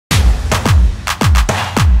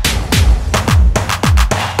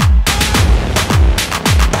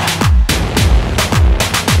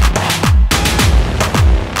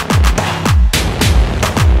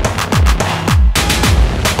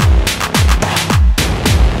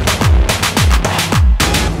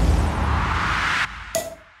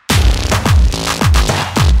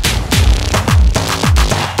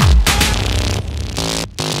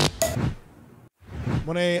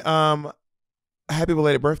Monet, happy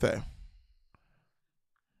belated birthday.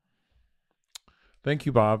 Thank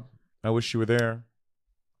you, Bob. I wish you were there.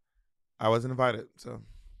 I wasn't invited, so.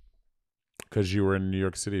 Because you were in New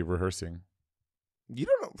York City rehearsing. You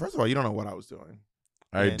don't know. First of all, you don't know what I was doing.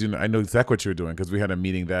 I do. I know exactly what you were doing because we had a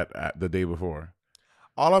meeting the day before.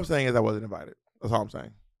 All I'm saying is I wasn't invited. That's all I'm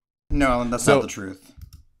saying. No, that's not the truth.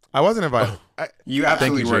 I wasn't invited. You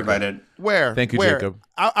absolutely were invited. Where? Thank you, where? Jacob.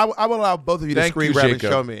 I will allow both of you to screen grab and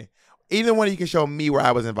Jacob. show me. Either one of you can show me where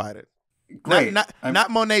I was invited. Great.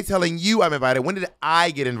 Not Monet telling you I'm invited. When did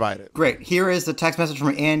I get invited? Great. Here is the text message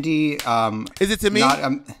from Andy. Is it to me?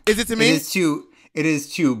 Is it to me? It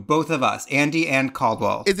is to both of us, Andy and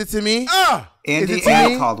Caldwell. Is it to me? Andy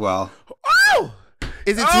and Caldwell. Oh!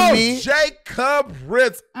 Is it to me? Jacob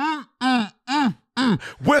Ritz.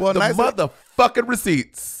 With the motherfucking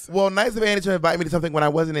receipts. Well, nice of Andy to invite me to something when I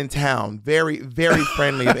wasn't in town. Very, very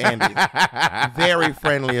friendly of Andy. Very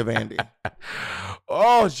friendly of Andy.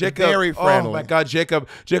 Oh, Jacob. Very friendly. Oh, my God, Jacob.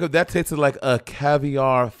 Jacob, that tasted like a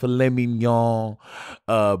caviar, filet mignon,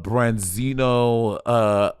 branzino,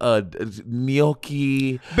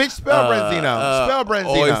 gnocchi. Bitch, spell branzino. Spell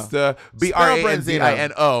branzino. Oyster.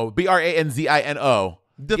 B-R-A-N-Z-I-N-O. B-R-A-N-Z-I-N-O.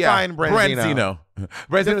 Define branzino.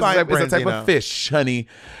 Branzino is a type of fish, honey.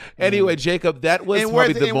 Anyway, Jacob, that was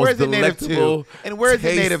probably the most delectable, and where is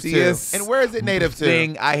it native to? And where is it native to?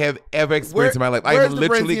 Thing I have ever experienced in my life. I'm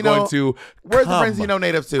literally going to. Where's the branzino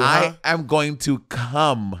native to? I am going to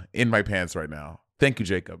come in my pants right now. Thank you,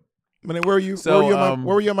 Jacob. Monet, where were you? So, where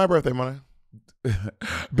were you on my birthday, Monet?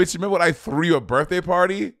 Bitch, remember when I threw you a birthday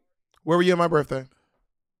party? Where were you on my birthday?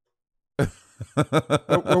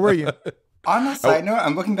 where were you? On a side note,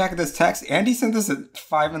 I'm looking back at this text. Andy sent this at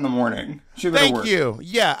 5 a.m. Thank you.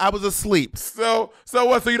 Yeah, I was asleep. So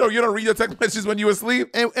what? So you don't read your text messages when you were asleep?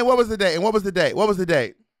 And what was the date? And what was the date? What was the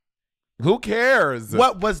date? Who cares?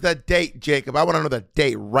 What was the date, Jacob? I want to know the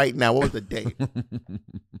date right now. What was the date?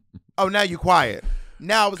 Oh, now you quiet.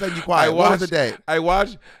 Now all of a sudden you quiet. What was the date? I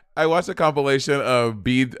watched a compilation of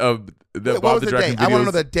the Bob the Dragon videos. I want to know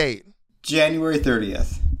the date. January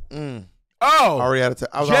 30th. Oh, already out of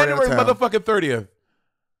town. January motherfucking 30th.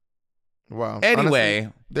 Wow. Anyway,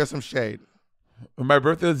 honestly, there's some shade. My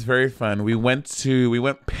birthday was very fun. We went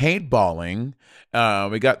paintballing.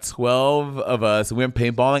 We got 12 of us. We went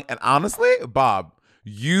paintballing, and honestly, Bob,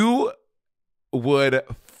 you would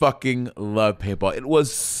fucking love paintball. It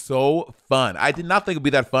was so fun. I did not think it'd be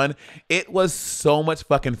that fun. It was so much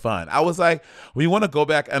fucking fun. I was like, we want to go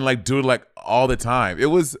back and like do it like all the time. It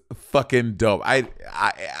was fucking dope.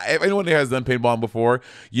 If anyone here has done paintballing before,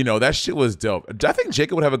 you know that shit was dope. I think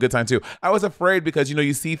Jacob would have a good time too. I was afraid because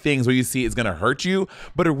you see things where you see it's gonna hurt you,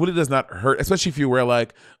 but it really does not hurt, especially if you wear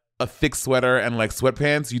like a thick sweater and like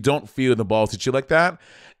sweatpants. You don't feel the balls hit you like that.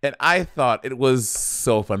 And I thought it was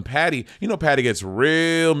so fun. Patty, Patty gets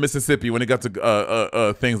real Mississippi when it got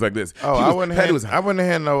to things like this. Oh, I wouldn't hand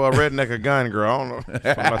no redneck a gun, girl. I don't know.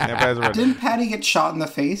 If I'm not saying Patty's a redneck. Didn't Patty get shot in the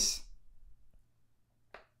face?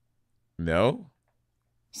 No.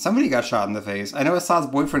 Somebody got shot in the face. I know Assad's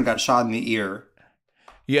boyfriend got shot in the ear.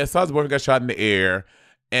 Yeah, Assad's boyfriend got shot in the ear.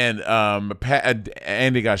 And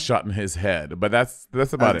Andy got shot in his head, but that's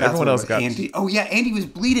about it. Everyone else got. Andy. Oh yeah, Andy was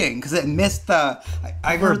bleeding because it missed the.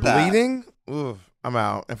 I heard that. Bleeding? Oof, I'm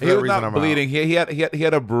out. And for he that was reason, not I'm bleeding. out. He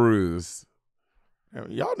had a bruise.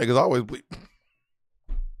 Y'all niggas always bleed.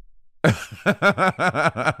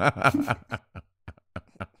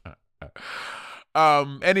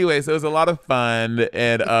 Anyway, so it was a lot of fun,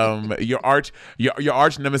 and your arch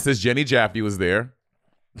nemesis Jenny Jaffe was there.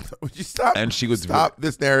 Would you stop? And she was stop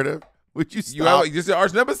this narrative. Would you stop? You your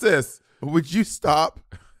arch nemesis. Would you stop?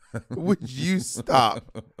 Would you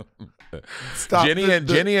stop? Stop.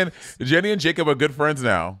 Jenny and Jacob are good friends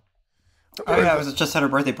now. Oh yeah, I was just at her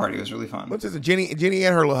birthday party. It was really fun. What's this? Jenny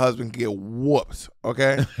and her little husband can get whooped.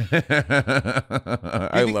 Okay.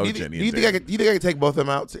 I love Jenny. Do you think I could take both of them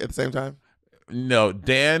out at the same time? No,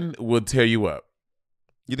 Dan will tear you up.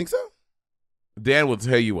 You think so? Dan will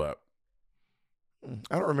tear you up.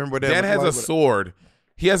 I don't remember what Dan has a sword.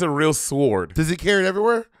 He has a real sword. Does he carry it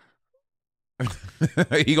everywhere?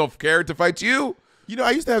 He gonna carry it to fight you?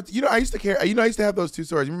 I used to have those two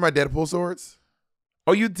swords. You remember my Deadpool swords?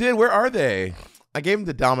 Oh, you did? Where are they? I gave them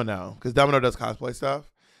to Domino because Domino does cosplay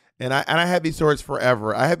stuff. And I had these swords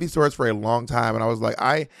forever. I had these swords for a long time. And I was like,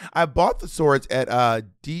 I bought the swords at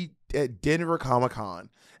Denver Comic-Con.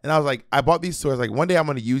 And I was like, I bought these swords. Like, one day I'm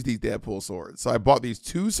going to use these Deadpool swords. So I bought these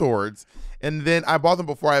two swords. And then I bought them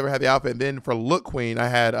before I ever had the outfit. And then for Look Queen, I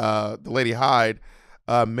had the Lady Hyde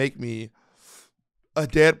make me a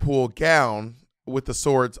Deadpool gown. with the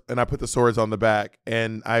swords, and I put the swords on the back,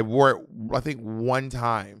 and I wore it, I think, one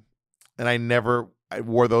time, and I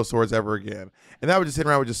wore those swords ever again. And I would just sit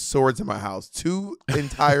around with just swords in my house, 2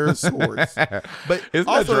 entire swords. But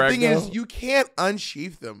also the thing is, you can't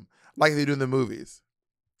unsheath them like they do in the movies.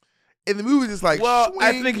 In the movies, it's like, well, swing.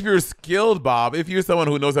 I think if you're skilled, Bob, if you're someone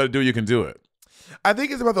who knows how to do it, you can do it. I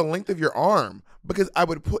think it's about the length of your arm, because I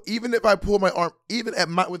would put, even if I pull my arm, even at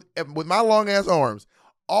my with my long ass arms,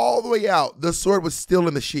 all the way out, the sword was still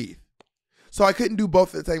in the sheath, so I couldn't do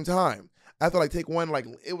both at the same time. I had to like take one, like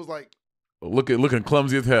it was like looking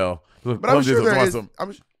clumsy as hell. But I'm sure there is.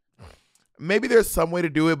 Maybe there's some way to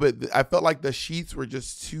do it, but I felt like the sheaths were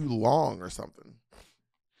just too long or something.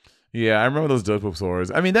 Yeah, I remember those dope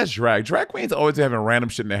swords. I mean, that's drag. Drag queens always having random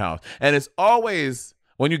shit in their house, and it's always.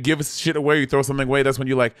 When you give shit away, you throw something away, that's when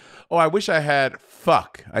you're like, oh, I wish I had,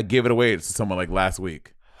 I gave it away to someone like last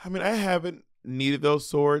week. I mean, I haven't needed those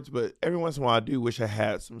swords, but every once in a while I do wish I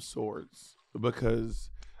had some swords,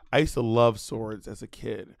 because I used to love swords as a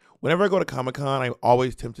kid. Whenever I go to Comic-Con, I'm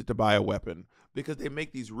always tempted to buy a weapon, because they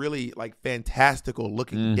make these really like fantastical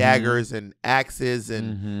looking daggers and axes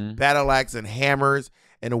and battle axe and hammers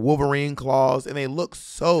and Wolverine claws, and they look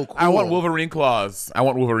so cool. I want Wolverine claws.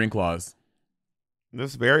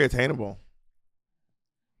 That's very attainable.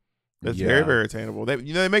 That's very, very attainable. They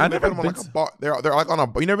make them like a bar. They're like on a.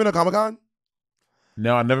 You never been to Comic-Con?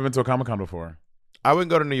 No, I've never been to a Comic-Con before. I wouldn't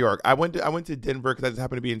go to New York. I went to Denver because I just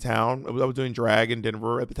happened to be in town. I was doing drag in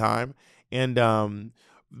Denver at the time, and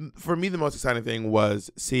for me the most exciting thing was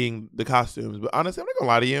seeing the costumes. But honestly, I'm not gonna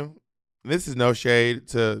lie to you. This is no shade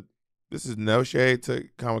to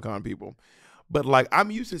Comic-Con people, but like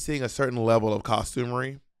I'm used to seeing a certain level of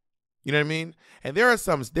costumery. You know what I mean? And there are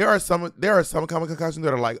some Comic-Con costumes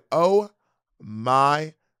that are like, oh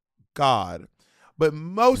my God. But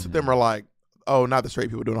most of them are like, oh, not the straight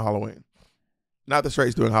people doing Halloween. Not the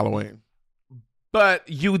straights doing Halloween. But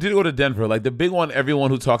you did go to Denver. Like the big one everyone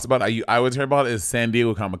who talks about, I always hear about is San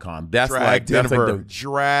Diego Comic-Con. That's Denver.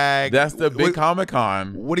 That's the big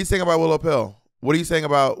Comic-Con. What are you saying about Willow Pill? What are you saying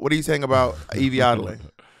about Evie Oddly?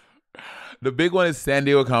 The big one is San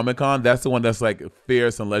Diego Comic-Con. That's the one that's like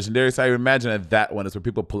fierce and legendary. So I imagine that one is where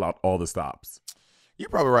people pull out all the stops. You're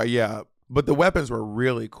probably right, yeah. But the weapons were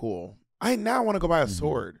really cool. I now want to go buy a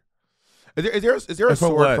sword. Is there a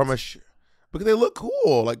sword from a? Because they look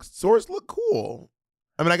cool. Like swords look cool.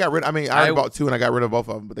 I mean, I already bought 2 and I got rid of both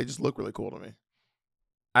of them, but they just look really cool to me.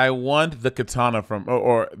 I want the katana from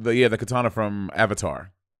the katana from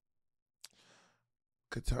Avatar.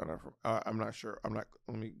 Katana from I'm not sure. Let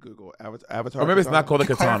me Google Avatar. Or maybe katana? It's not called a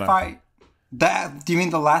katana. Clarify, do you mean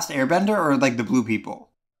the Last Airbender or like the blue people?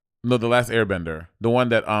 No, the Last Airbender. The one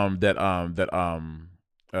that oh my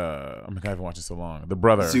God, I've been watching so long. The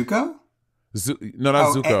brother. Zuko? No,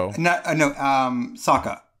 not Zuko.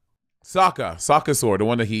 Sokka. Sokka's sword. The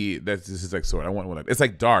one that's his like sword. I want one. It's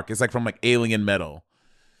like dark. It's like from like alien metal.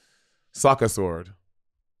 Sokka's sword.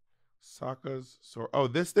 Sokka's sword. Oh,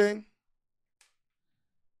 this thing?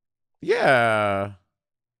 Yeah.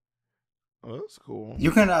 Oh, that's cool.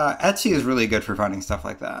 You can Etsy is really good for finding stuff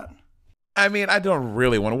like that. I mean, I don't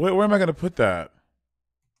really want to. Where am I going to put that?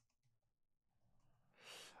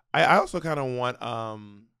 I also kind of want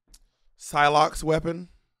Psylocke's weapon.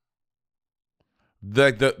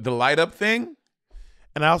 The light up thing?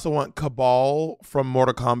 And I also want Cabal from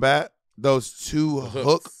Mortal Kombat. Those 2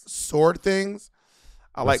 hook sword things.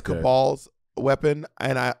 I like Cabal's weapon,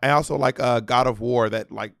 and I also like God of War, that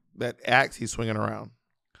axe he's swinging around.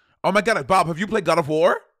 Oh my God, Bob, have you played God of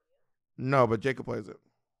War? No, but Jacob plays it.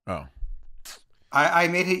 Oh. I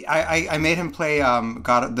made him play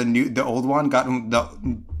the old one, got him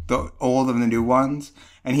the old and the new ones,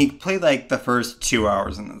 and he played like the first 2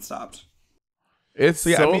 hours and then stopped. It's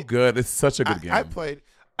good. It's such a good game.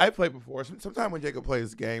 I played before. Sometimes when Jacob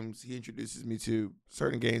plays games, he introduces me to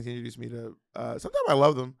certain games. He introduced me to sometimes I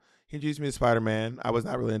love them. He introduced me to Spider-Man. I was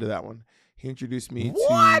not really into that one. He introduced me to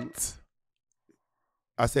what?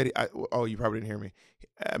 I said, oh, you probably didn't hear me.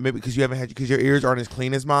 Maybe because your ears aren't as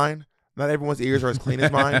clean as mine. Not everyone's ears are as clean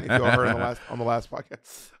as mine. If you all heard on the last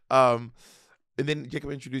podcast. And then Jacob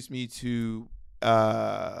introduced me to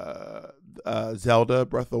Zelda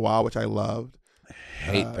Breath of the Wild, which I loved.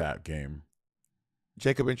 Hate that game.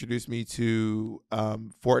 Jacob introduced me to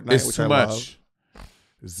Fortnite, which I love.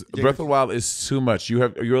 Breath of the Wild is too much.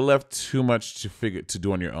 You're left too much to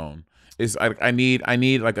do on your own. I need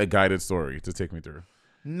like a guided story to take me through.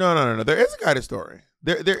 No. There is a guided story.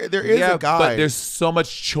 There is a guide. but there's so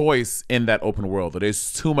much choice in that open world.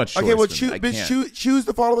 There's too much choice. Okay, well, choose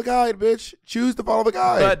to follow the guide, bitch. Choose to follow the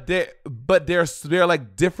guide. But there are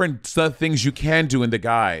like different things you can do in the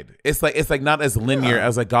guide. It's like not as linear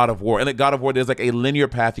as like God of War. And like God of War, there's like a linear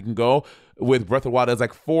path you can go. With Breath of the Wild, there's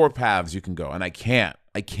like 4 paths you can go, and I can't.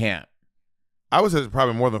 I would say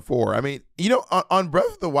probably more than 4. I mean, on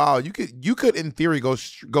Breath of the Wild, you could in theory go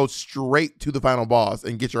straight to the final boss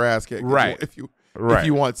and get your ass kicked, right? If you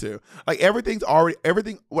want to. Like everything.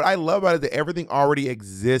 What I love about it is that everything already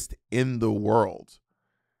exists in the world.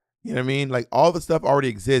 You know what I mean? Like all the stuff already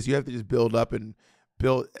exists. You have to just build up and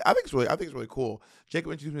build. I think it's really cool.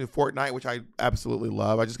 Jacob introduced me to Fortnite, which I absolutely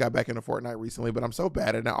love. I just got back into Fortnite recently, but I'm so bad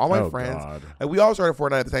at it now. All my friends, like we all started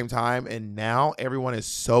Fortnite at the same time, and now everyone is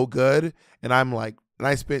so good. And I'm like, and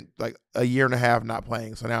I spent like a year and a half not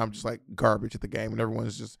playing, so now I'm just like garbage at the game, and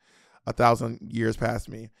everyone's just 1,000 years past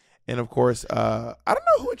me. And of course, I don't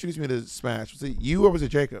know who introduced me to Smash. Was it you or was it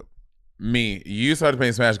Jacob? Me. You started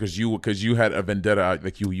playing Smash because you had a vendetta.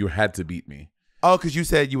 Like you had to beat me. Oh, because you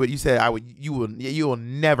said you will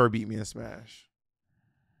never beat me in Smash.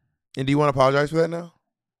 And do you want to apologize for that now?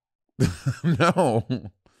 No.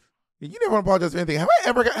 You never want to apologize for anything. Have I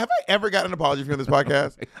ever gotten an apology from this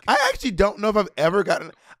podcast? I actually don't know if I've ever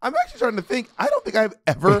gotten. I'm actually starting to think. I don't think I've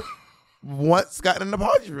ever once gotten an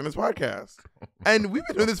apology from this podcast. And we've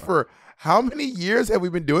been doing this for how many years have we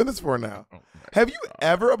been doing this for now? Have you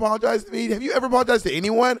ever apologized to me? Have you ever apologized to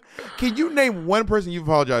anyone? Can you name one person you've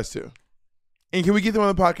apologized to? And can we get them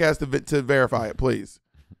on the podcast to verify it, please?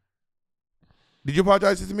 Did you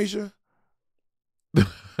apologize to Tamisha?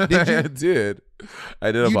 Did you?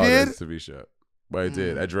 I did apologize to Tamisha. But I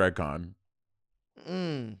did at DragCon.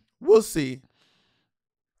 We'll see.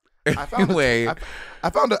 I found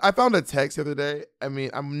a text the other day. I mean,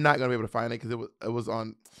 I'm not gonna be able to find it because it was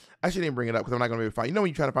on. I shouldn't even bring it up because I'm not gonna be able to find. You know when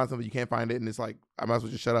you try to find something you can't find it, and it's like I might as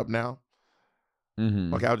well just shut up now.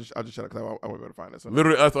 Mm-hmm. Okay, I'll just shut up because I won't be able to find it. So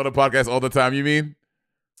literally, us on the podcast all the time. You mean?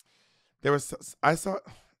 I saw.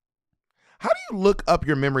 How do you look up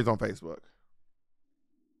your memories on Facebook?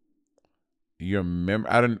 Your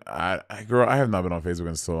girl, I have not been on Facebook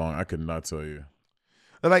in so long. I could not tell you.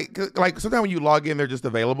 Like sometimes when you log in, they're just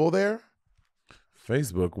available there.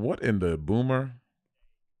 Facebook, what in the boomer?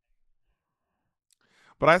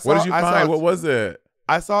 But what did you find? What was it?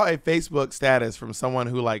 I saw a Facebook status from someone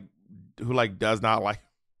who does not like.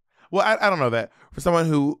 Well, I don't know that for someone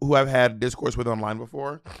who I've had discourse with online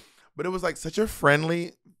before, but it was like such a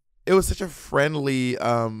friendly. It was such a friendly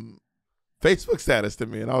Facebook status to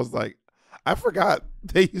me, and I was like, I forgot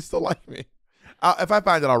they used to like me. If I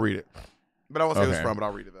find it, I'll read it. But I won't say who it's from, but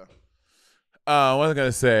I'll read it though. What was I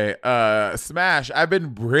gonna say? Smash. I've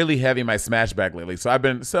been really heavy in my Smash bag lately.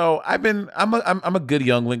 I'm a good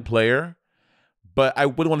Young Link player, but I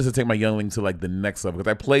would want to take my Young Link to like the next level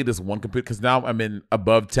because I played this one computer because now I'm in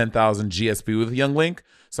above 10,000 GSP with Young Link,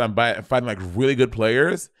 so I'm fighting like really good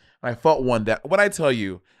players. And I fought one that when I tell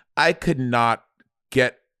you, I could not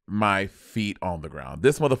get my feet on the ground.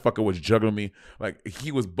 This motherfucker was juggling me like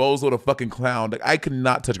he was Bozo the fucking clown. Like I could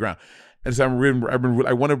not touch ground. And so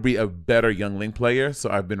I want to be a better Young Link player.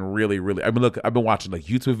 So I've been I've been watching like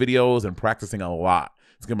YouTube videos and practicing a lot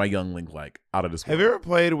to get my Young Link like out of this world. Have you ever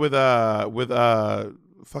played with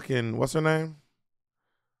fucking what's her name?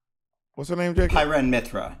 What's her name, Jacob? Pyren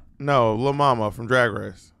Mithra. No, Lil Mama from Drag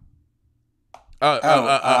Race.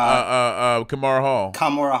 Kamara Hall.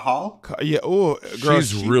 Kamara Hall? Yeah. Oh, girl,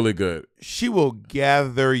 she's really good. She will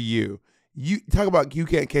gather you. You talk about you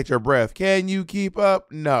can't catch her breath. Can you keep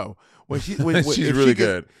up? No. She's really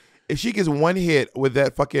good. If she gets one hit with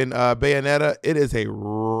that fucking Bayonetta, it is a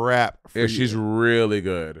wrap. She's really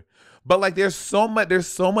good. But like, there's so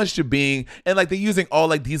much to being, and like they're using all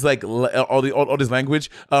like these like all this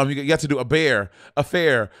language. You have to do a bear, a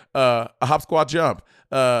fair, a hop, squat, jump,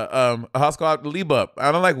 a hop, squat, leap up.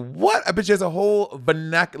 And I'm like, what? I bet there's a whole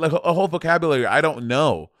vernacular, like a whole vocabulary I don't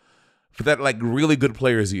know that like really good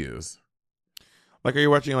players use. Like, are you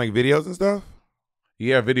watching like videos and stuff?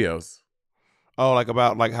 Yeah, videos. Oh, like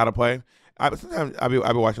about like how to play. Sometimes I be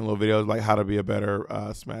watching little videos like how to be a better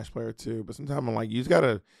Smash player too. But sometimes I'm like, you just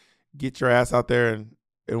gotta get your ass out there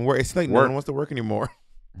and work. It's like no one wants to work anymore.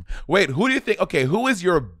 Wait, who do you think? Okay, who is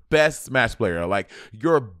your best Smash player? Like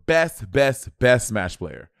your best Smash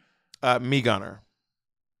player? Me Gunner.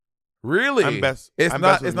 Really? I'm best. It's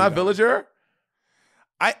not Villager.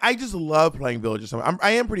 I just love playing Villager.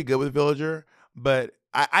 I am pretty good with Villager, but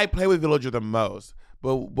I play with Villager the most.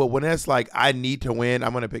 But when it's like I need to win,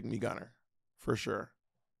 I'm gonna pick Me Gunner for sure.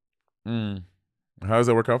 How does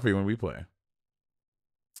that work out for you when we play?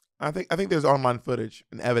 I think there's online footage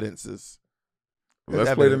and evidences.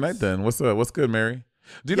 Let's play tonight then. What's up? What's good, Mary?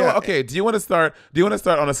 Do you know? Yeah. Okay. Do you want to start? Do you want to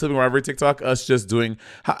start on a Sibling Rivalry TikTok? Us just doing.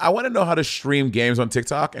 I want to know how to stream games on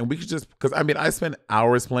TikTok, and we could just because I mean I spend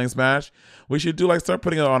hours playing Smash. We should do like start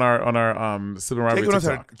putting it on our Sibling Rivalry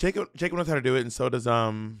TikTok. Jacob knows how to do it, and so does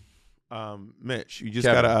Mitch. You just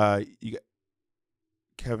Kevin. gotta you got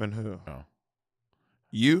Kevin who? Oh.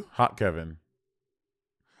 You? Hot Kevin.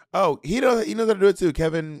 Oh, he knows how to do it too.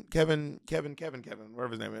 Kevin, whatever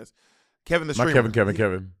his name is. Kevin the streamer. Not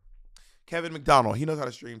Kevin. Kevin McDonald. He knows how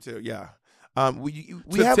to stream too. Yeah. We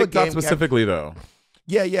To have TikTok a game specifically though.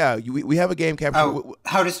 Yeah. We have a game capture. Oh,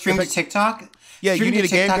 how to stream to TikTok? Yeah, Stream you need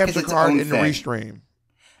to a game TikTok is capture its card own and a thing. restream.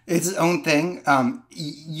 It's its own thing.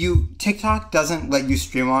 TikTok doesn't let you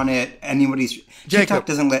stream on it. TikTok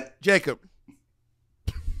doesn't let. Jacob.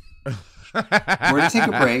 We're gonna take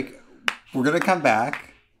a break. We're gonna come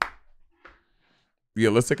back. Yeah,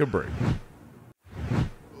 let's take a break.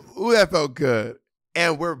 Ooh, that felt good.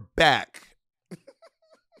 And we're back.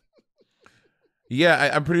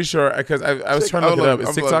 Yeah, I'm pretty sure because I was trying to look it up.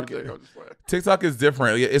 It's TikTok. TikTok. TikTok is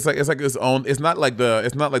different. It's like its own. It's not like the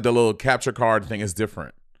little capture card thing. It's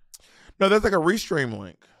different. No, that's like a restream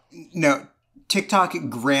link. No, TikTok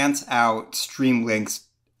grants out stream links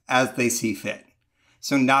as they see fit.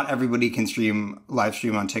 So not everybody can live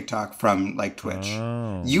stream on TikTok from like Twitch.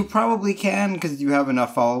 Oh. You probably can because you have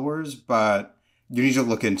enough followers, but you need to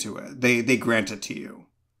look into it. They grant it to you.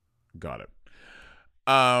 Got it.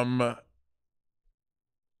 I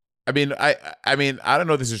mean, I don't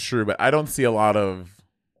know if this is true, but I don't see a lot of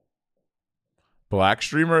Black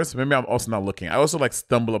streamers. Maybe I'm also not looking. I also like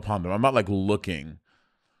stumble upon them. I'm not like looking,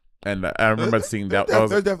 and I remember seeing that.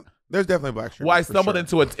 There's definitely Black streamers. Well, I stumbled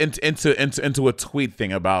into a tweet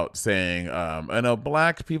thing about saying, I know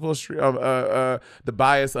Black people the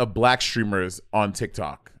bias of Black streamers on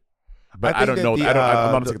TikTok, but I don't know. I'm not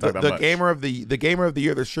on TikTok that much. The gamer of the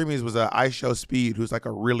year, the streaming was I Show Speed, who's like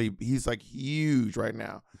he's like huge right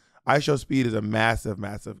now. I Show Speed is a massive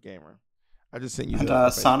gamer. I just sent you.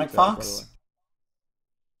 And Sonic Fox.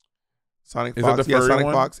 Sonic Is Fox, that the furry Sonic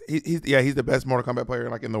one? Fox. He's the best Mortal Kombat player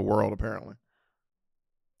like in the world apparently.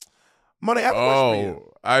 Monet, I have a question for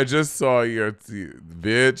you. I just saw your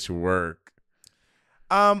bitch work.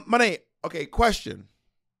 Monet, okay, question.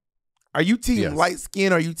 Are you team light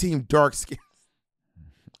skin or are you team dark skin?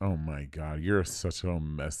 Oh my God, you're such a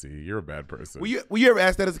messy. You're a bad person. Were you ever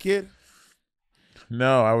asked that as a kid?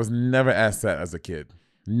 No, I was never asked that as a kid.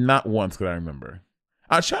 Not once could I remember.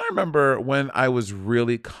 I'm trying to remember when I was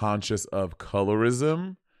really conscious of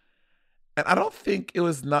colorism. And I don't think it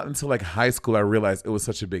was not until like high school I realized it was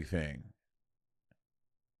such a big thing.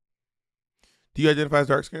 Do you identify as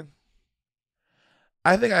dark skin?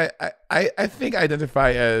 I think I think I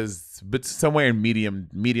identify as somewhere in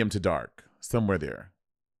medium to dark. Somewhere there.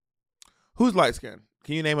 Who's light skin?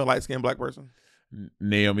 Can you name a light skinned Black person?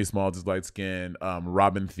 Naomi Smalls is light skinned.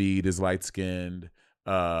 Robin Thede is light skinned.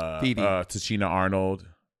 Tashina Arnold.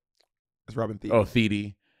 It's Robin Thede. Oh,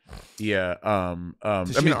 Thede. Yeah.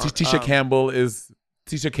 Tisha Campbell is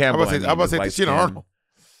Tisha Campbell. I'm about to say Tashina Arnold.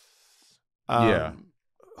 Yeah.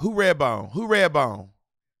 Who Redbone?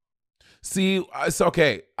 See, so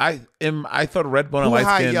okay. I thought Redbone and light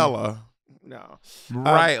high skin. yellow. No.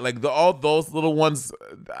 Right, like all those little ones.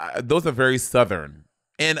 Those are very southern.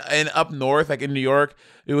 And up north, like in New York,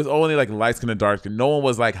 it was only like light skin and dark skin. No one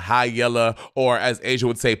was like high yellow or, as Asia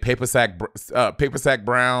would say, paper sack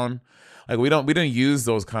brown. Like we didn't use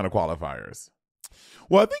those kind of qualifiers.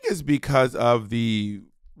 Well, I think it's because of the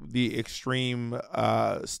extreme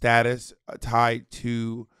status tied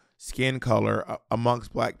to skin color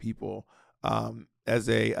amongst Black people as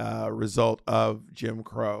a result of Jim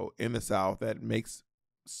Crow in the South that makes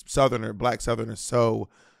Black Southerners so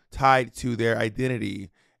tied to their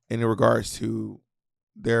identity in regards to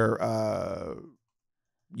their a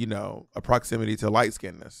proximity to light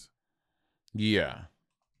skinness. Yeah.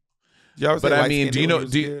 But I mean,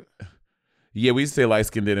 yeah, we used to say light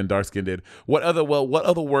skinned and dark skinned. What other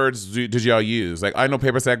words did y'all use? Like I know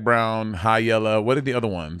paper sack brown, high yellow. What are the other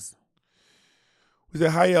ones? Was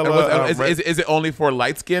it high yellow? Is it only for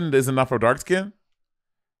light skin? Is it not for dark skin?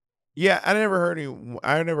 Yeah, I never heard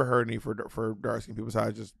any for dark skin people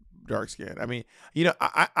besides just dark skin. I mean,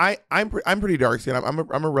 I'm pretty dark skin.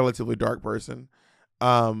 I'm a relatively dark person.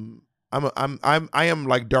 I am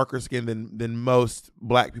like darker skinned than most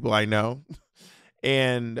Black people I know.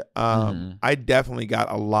 And I definitely got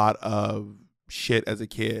a lot of shit as a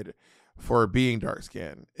kid for being dark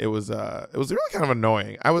skinned. It was really kind of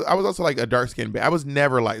annoying. I was also like a dark skinned baby. I was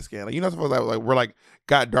never light skinned. Like, suppose we're like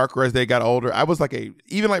got darker as they got older. I was like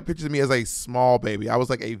even like pictures of me as a small baby. I was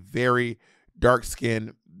like a very dark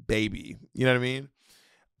skinned baby. You know what I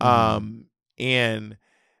mean? And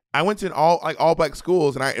I went to an all black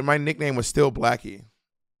schools, and my nickname was still Blackie.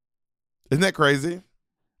 Isn't that crazy?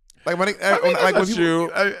 Like my that's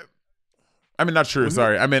true. I mean, not true.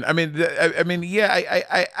 Sorry. I mean,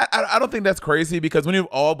 yeah. I don't think that's crazy because when you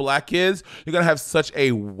have all black kids, you're gonna have such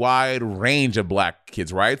a wide range of black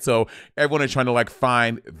kids, right? So everyone is trying to like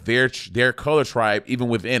find their color tribe even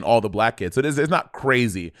within all the black kids. So it's not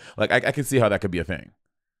crazy. Like I can see how that could be a thing.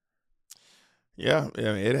 Yeah,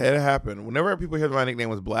 it happened. Whenever people hear my nickname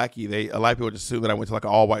was Blackie, a lot of people just assume that I went to like an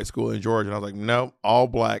all white school in Georgia, and I was like, no, all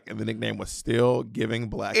black, and the nickname was still giving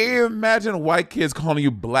Blackie. Imagine white kids calling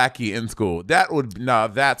you Blackie in school.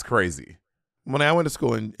 That's crazy. When I went to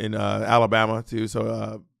school in Alabama too,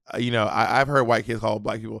 so I've heard white kids call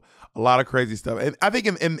black people a lot of crazy stuff, and I think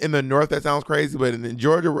in the North that sounds crazy, but in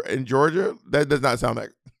Georgia that does not sound that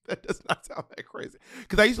crazy.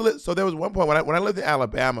 Because I used to live. So there was one point when I lived in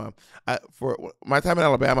Alabama. For my time in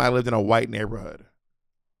Alabama, I lived in a white neighborhood.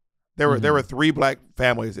 There were 3 black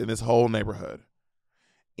families in this whole neighborhood,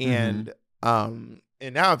 and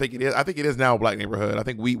now I think it is now a black neighborhood. I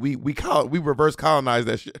think we reverse colonized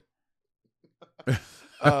that shit.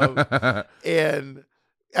 And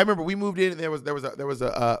I remember we moved in, and there was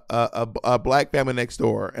a black family next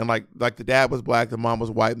door, and like the dad was black, the mom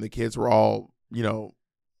was white, and the kids were all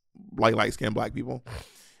like light-skinned black people.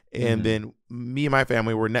 And then me and my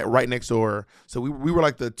family were right next door. So we were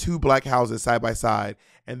like the 2 black houses side by side.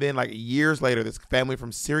 And then like years later, this family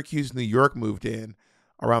from Syracuse, New York moved in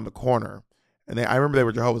around the corner. And I remember they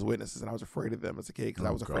were Jehovah's Witnesses, and I was afraid of them as a kid because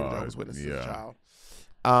I was afraid of Jehovah's Witnesses as a child.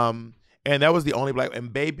 And that was the only black.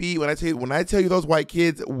 And baby, when I tell you those white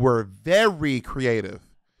kids were very creative.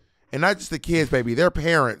 And not just the kids, baby, their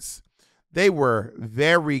parents. They were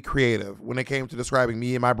very creative when it came to describing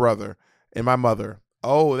me and my brother and my mother.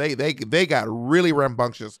 Oh, they got really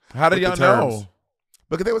rambunctious. How did y'all know?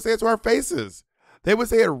 Because they would say it to our faces. They would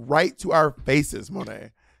say it right to our faces,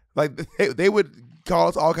 Monet. Like they would call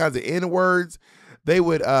us all kinds of N-words. They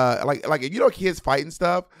would like kids fight and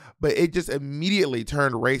stuff, but it just immediately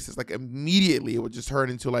turned racist. Like immediately it would just turn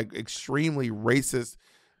into like extremely racist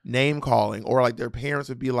name calling, or like their parents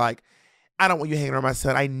would be like, I don't want you hanging around my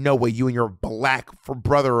son. I know what you and your black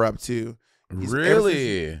brother are up to.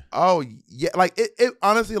 Really? Oh, yeah. Like, it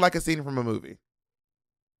honestly like a scene from a movie.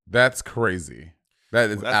 That's crazy. That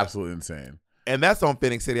is absolutely insane. And that's on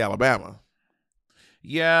Phoenix City, Alabama.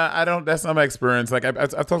 Yeah, that's not my experience. Like,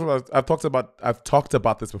 I've talked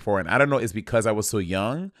about this before, and I don't know, it's because I was so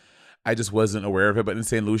young. I just wasn't aware of it. But in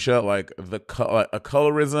Saint Lucia, like,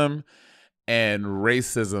 colorism and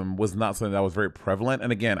racism was not something that was very prevalent.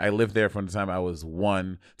 And again, I lived there from the time I was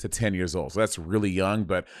 1 to 10 years old. So that's really young.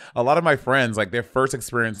 But a lot of my friends, like their first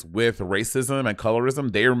experience with racism and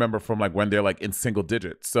colorism, they remember from like when they're like in single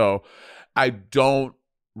digits. So I don't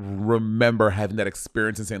remember having that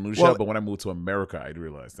experience in St. Lucia. But when I moved to America, I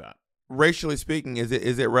realized that. Racially speaking, is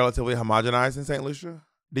it relatively homogenized in St. Lucia?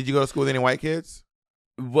 Did you go to school with any white kids?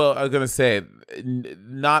 Well, I was gonna say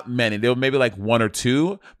not many. There were maybe like 1 or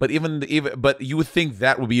 2, but but you would think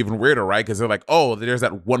that would be even weirder, right? Because they're like, oh, there's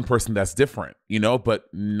that one person that's different, But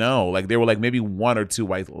no, like there were like maybe 1 or 2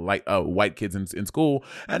 white kids in school,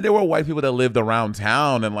 and there were white people that lived around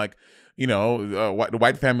town, and like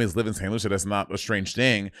white families live in St. Lucia. That's not a strange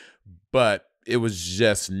thing, but it was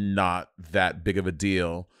just not that big of a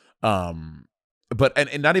deal. But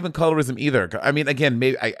and not even colorism either. I mean, again,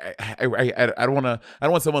 maybe I don't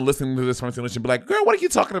want someone listening to this from St. Lucia and be like, girl, what are you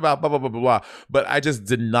talking about? Blah blah blah blah blah. But I just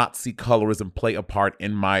did not see colorism play a part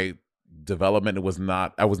in my development. I was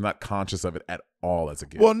not conscious of it at all as a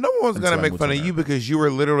kid. Well, no one's gonna make fun of you because you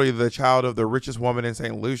were literally the child of the richest woman in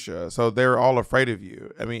St. Lucia, so they're all afraid of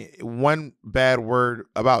you. I mean, one bad word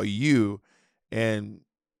about you, and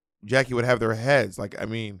Jackie would have their heads. Like, I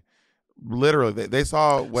mean. Literally, they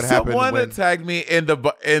saw what happened. Someone tagged me in the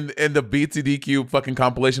BTDQ fucking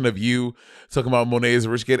compilation of you talking about Monet's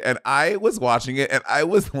rich kid, and I was watching it, and I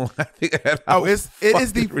was laughing at how it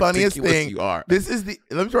is the funniest thing. You are. This is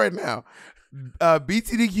let me try it now.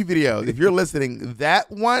 BTDQ video. If you're listening,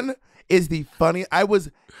 that one is the funny. I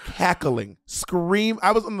was cackling, scream.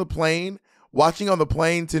 I was on the plane. Watching on the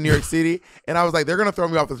plane to New York City, and I was like, they're gonna throw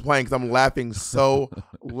me off this plane because I'm laughing so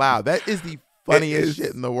loud. That is the funniest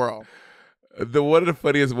shit in the world. One of the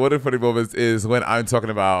funny moments is when I'm talking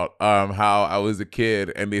about how I was a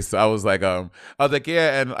kid, and I was like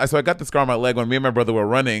yeah, and so I got the scar on my leg when me and my brother were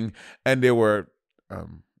running, and they were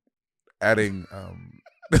adding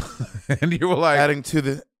and you were like adding to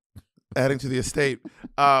the estate.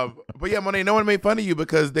 But yeah, Monet, no one made fun of you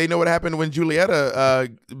because they know what happened when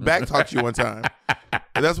Julietta back talked you one time.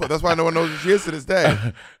 And that's why no one knows who she is to this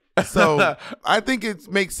day. So I think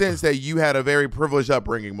it makes sense that you had a very privileged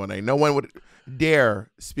upbringing, Monet. No one would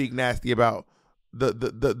dare speak nasty about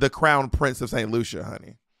the crown prince of Saint Lucia,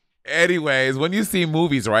 honey. Anyways, when you see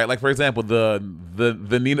movies, right? Like for example,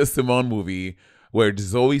 the Nina Simone movie where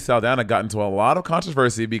Zoe Saldana got into a lot of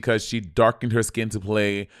controversy because she darkened her skin to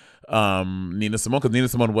play Nina Simone, because Nina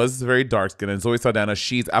Simone was very dark skinned, and Zoe Saldana,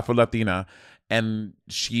 she's Afro Latina, and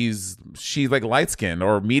she's like light skinned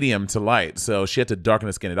or medium to light, so she had to darken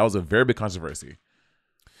her skin. That was a very big controversy.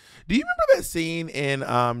 Do you remember that scene in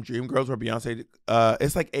Dreamgirls where Beyonce?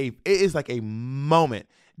 It is like a moment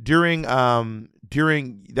during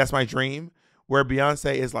That's My Dream, where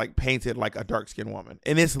Beyonce is like painted like a dark skinned woman,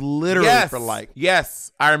 and it's literally for like.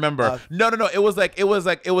 Yes, I remember. No. It wasn't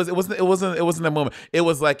that moment. It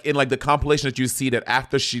was like in like the compilation that you see that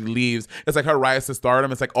after she leaves, it's like her rise to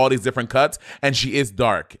stardom. It's like all these different cuts, and she is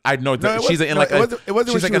dark. I know she's in like a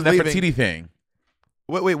Nefertiti thing.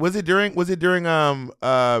 Wait, was it during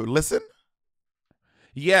Listen?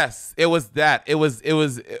 Yes, it was that.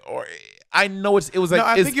 I know it was like. No,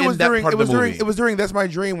 I think it was during That's My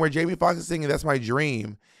Dream, where Jamie Foxx is singing That's My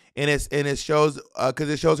Dream, and it shows because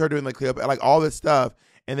it shows her doing like Cleopatra, like all this stuff,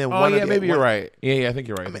 and then you're right. Yeah, I think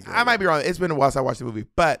you're right. I mean, I might be wrong. It's been a while since I watched the movie,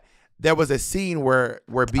 but there was a scene where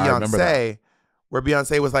Beyonce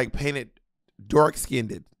was like painted dark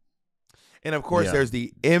skinned, and of course there's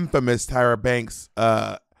the infamous Tyra Banks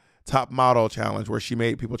top model challenge where she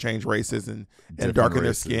made people change races and darken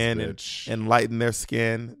their skin and lighten their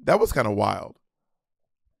skin. That was kind of wild.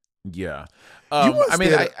 Yeah.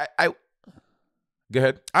 I go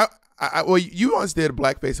ahead. Well, you once did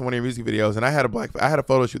blackface in one of your music videos, and I had a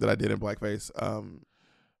photo shoot that I did in blackface.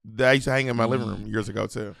 That I used to hang in my living room years ago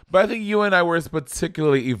too. But I think you and I were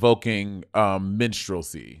particularly evoking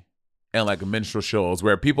minstrelsy. And like minstrel shows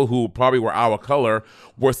where people who probably were our color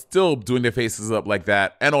were still doing their faces up like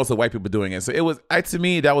that, and also white people doing it. So it was, to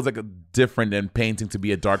me, that was like a different than painting to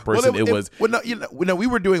be a dark person. We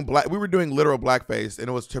were doing literal blackface, and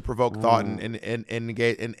it was to provoke thought and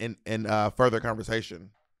engage in further conversation.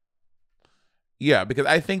 Yeah, because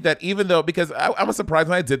I think that because I'm surprised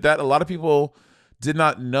when I did that, a lot of people did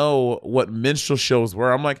not know what minstrel shows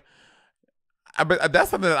were. I'm like, but that's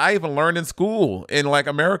something that I even learned in school in like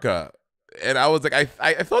America. And I was like, I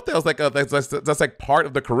thought that was like that's like part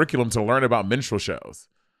of the curriculum to learn about minstrel shows.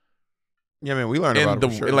 Yeah, I mean, we learned about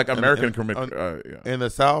it in like American in the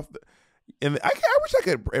South. I wish I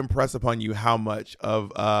could impress upon you how much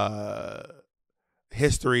of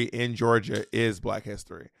history in Georgia is Black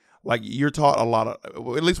history. Like you're taught a lot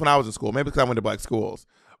of, at least when I was in school, maybe because I went to Black schools,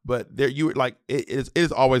 but it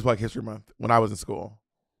is always Black History Month when I was in school.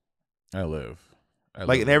 I live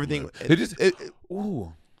and everything.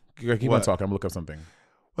 Keep on talking. I'm gonna look up something.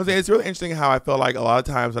 It's really interesting how I felt like a lot of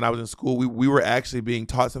times when I was in school, we were actually being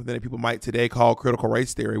taught something that people might today call critical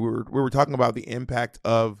race theory. We were talking about the impact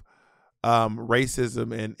of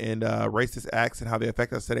racism and racist acts and how they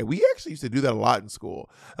affect us today. We actually used to do that a lot in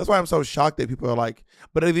school. That's why I'm so shocked that people are like.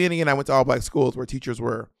 But at the end, again, I went to all Black schools where teachers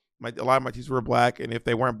were a lot of my teachers were Black, and if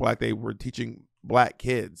they weren't Black, they were teaching Black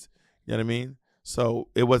kids. You know what I mean? So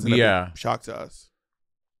it wasn't a big shock to us.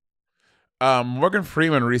 Morgan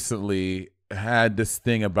Freeman recently had this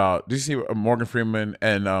thing about. Did you see Morgan Freeman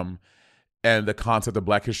and the concept of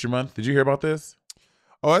Black History Month? Did you hear about this?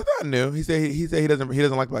 Oh, I thought I knew. He said he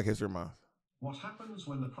doesn't like Black History Month. What happens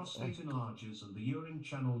when the prostate enlarges and the urine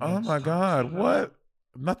channel? Oh my God! What?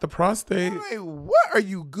 Not the prostate. Wait, what are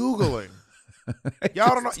you Googling?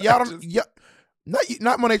 Y'all don't know.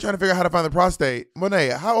 Not Monet trying to figure out how to find the prostate. Monet,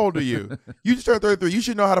 how old are you? You just turned 33. You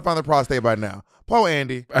should know how to find the prostate by now.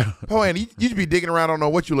 Andy, you should be digging around. I don't know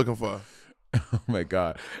what you're looking for. Oh my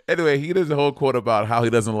God. Anyway, he does a whole quote about how he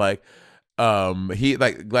doesn't like he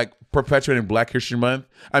like perpetuating Black History Month.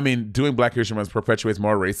 I mean, doing Black History Month perpetuates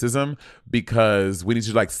more racism because we need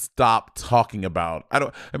to like stop talking about. I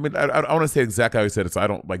want to say exactly how he said it, so I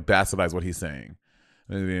don't like bastardize what he's saying.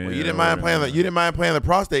 Well, you didn't mind playing the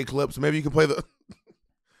prostate clip, so maybe you can play the.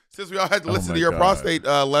 Since we all had to listen to your prostate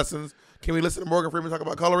lessons, can we listen to Morgan Freeman talk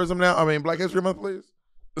about colorism now? I mean, Black History Month, please.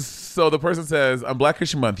 So the person says, on Black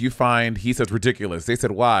History Month, he says, ridiculous. They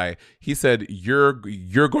said, why? He said, you're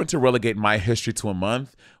going to relegate my history to a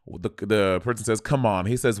month? The person says, come on.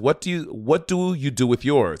 He says, what do you do with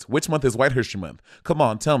yours? Which month is White History Month? Come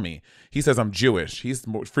on, tell me. He says, I'm Jewish.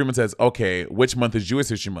 Freeman says, okay, which month is Jewish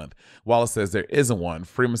History Month? Wallace says, there isn't one.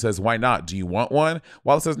 Freeman says, why not? Do you want one?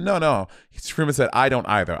 Wallace says, no. Freeman said, I don't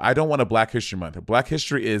either. I don't want a Black History Month. Black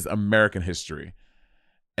history is American history.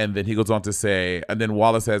 And then he goes on to say, and then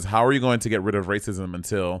Wallace says, how are you going to get rid of racism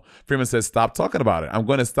until Freeman says, stop talking about it. I'm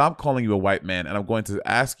going to stop calling you a white man, and I'm going to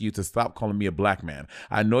ask you to stop calling me a black man.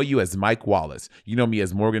 I know you as Mike Wallace. You know me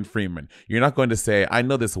as Morgan Freeman. You're not going to say, I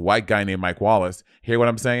know this white guy named Mike Wallace. Hear what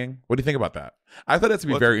I'm saying? What do you think about that? I thought that to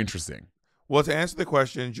be very interesting. Well, to answer the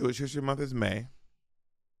question, Jewish History Month is May.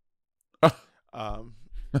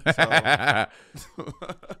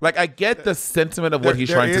 Like, I get the sentiment of what he's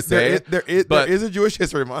trying to say. There is a Jewish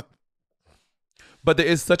History Month. But there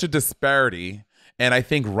is such a disparity. And I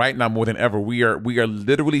think right now more than ever, we are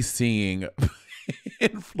literally seeing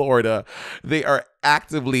in Florida, they are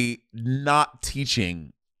actively not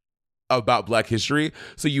teaching about Black history.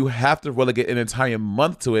 So you have to relegate an entire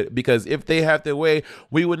month to it, because if they have their way,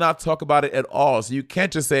 we would not talk about it at all. So you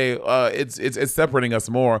can't just say it's separating us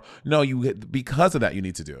more. No, because of that, you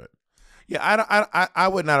need to do it. Yeah, I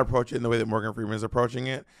would not approach it in the way that Morgan Freeman is approaching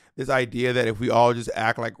it. This idea that if we all just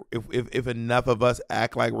act like, if enough of us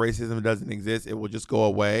act like racism doesn't exist, it will just go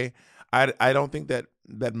away. I don't think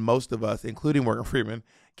that most of us, including Morgan Freeman,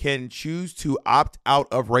 can choose to opt out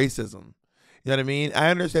of racism. You know what I mean?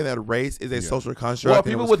 I understand that race is a social construct. Well,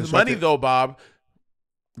 people with money, though, Bob.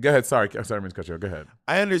 Go ahead. Sorry, I didn't mean to cut you off. Go ahead.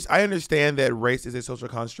 I understand that race is a social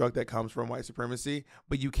construct that comes from white supremacy,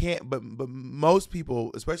 but you can't. But most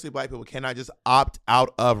people, especially Black people, cannot just opt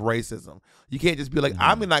out of racism. You can't just be like,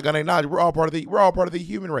 I'm not going to acknowledge we're all part of the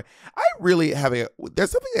human race. I really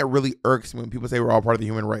there's something that really irks me when people say we're all part of the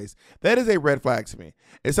human race. That is a red flag to me.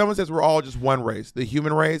 If someone says we're all just one race, the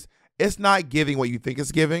human race, it's not giving what you think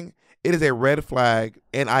it's giving. It is a red flag,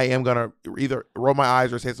 and I am gonna either roll my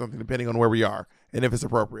eyes or say something depending on where we are and if it's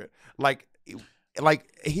appropriate. Like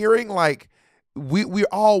hearing like we're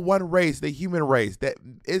all one race, the human race.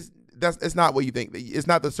 It's not what you think. It's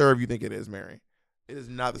not the serve you think it is, Mary. It is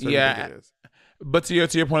not the serve you think it is. But to your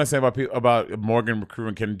point, I say about Morgan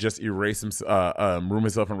Freeman can just erase room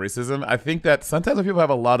himself from racism. I think that sometimes when people have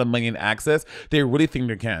a lot of money and access, they really think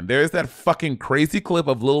they can. There is that fucking crazy clip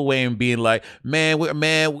of Lil Wayne being like,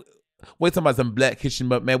 we talking about some Black history,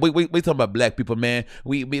 but man, we talking about Black people, man.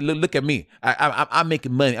 We look at me. I'm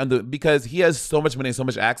making money because he has so much money and so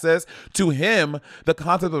much access. To him, the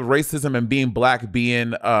concept of racism and being Black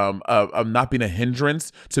being not being a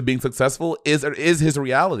hindrance to being successful is his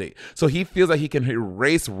reality. So he feels like he can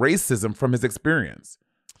erase racism from his experience.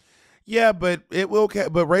 Yeah, but it will.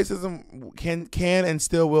 But racism can and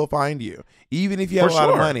still will find you, even if you have a lot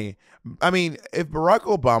of money. I mean, if Barack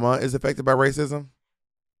Obama is affected by racism,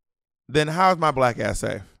 then how is my Black ass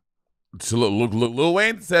safe? So look, Lil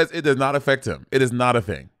Wayne says it does not affect him. It is not a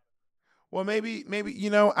thing. Well, maybe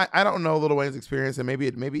I don't know Lil Wayne's experience, and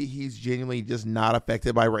maybe he's genuinely just not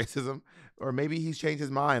affected by racism, or maybe he's changed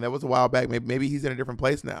his mind. That was a while back. Maybe he's in a different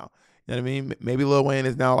place now. You know what I mean? Maybe Lil Wayne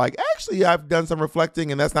is now like, actually, I've done some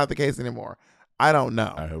reflecting, and that's not the case anymore. I don't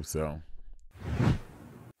know. I hope so.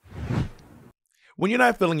 When you're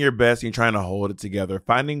not feeling your best and you're trying to hold it together,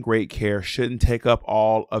 finding great care shouldn't take up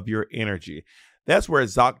all of your energy. That's where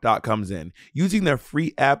ZocDoc comes in. Using their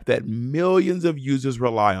free app that millions of users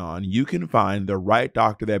rely on, you can find the right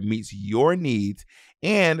doctor that meets your needs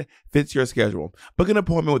and fits your schedule. Book an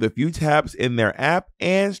appointment with a few taps in their app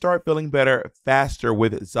and start feeling better faster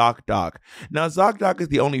with ZocDoc. Now, ZocDoc is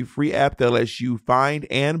the only free app that lets you find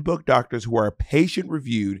and book doctors who are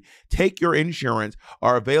patient-reviewed, take your insurance,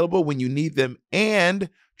 are available when you need them, and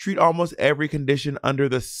treat almost every condition under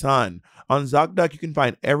the sun. On ZocDoc, you can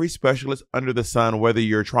find every specialist under the sun, whether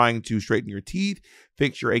you're trying to straighten your teeth,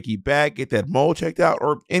 fix your achy back, get that mole checked out,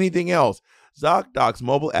 or anything else. ZocDoc's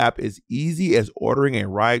mobile app is easy as ordering a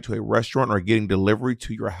ride to a restaurant or getting delivery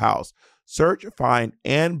to your house. Search, find,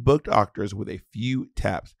 and book doctors with a few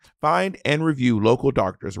taps. Find and review local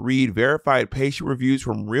doctors. Read verified patient reviews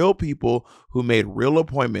from real people who made real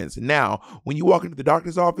appointments. Now, when you walk into the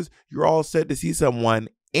doctor's office, you're all set to see someone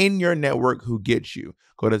in your network who gets you.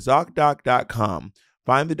 Go to ZocDoc.com.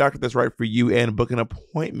 Find the doctor that's right for you and book an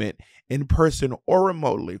appointment in person or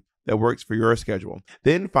remotely that works for your schedule.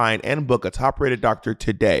 Then find and book a top-rated doctor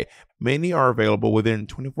today. Many are available within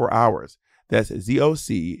 24 hours. That's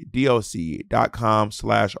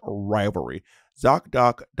ZocDoc.com/rivalry.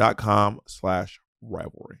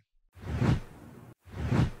 ZocDoc.com/rivalry.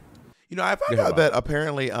 You know, I found out that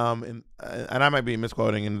apparently, and I might be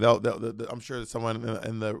misquoting, and I'm sure that someone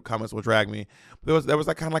in the comments will drag me. But there was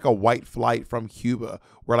like kind of like a white flight from Cuba,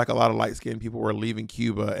 where like a lot of light skinned people were leaving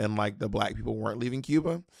Cuba, and like the Black people weren't leaving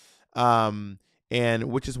Cuba, and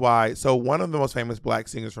which is why. So one of the most famous Black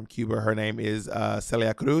singers from Cuba, her name is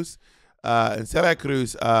Celia Cruz. And Celia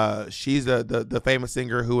Cruz, she's the famous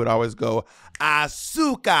singer who would always go,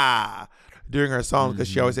 "Azúcar, during her songs because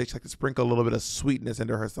she always says she likes to sprinkle a little bit of sweetness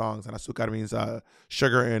into her songs, and azúcar means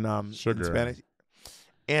sugar in Spanish.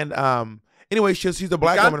 And anyway, she's a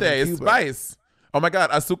black picante, woman from it's Cuba. spice. Oh my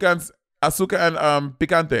God, azúcar and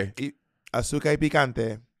picante. Azúcar y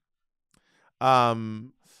picante.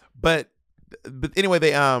 But anyway,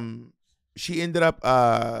 she ended up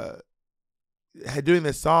doing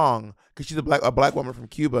this song because she's a black woman from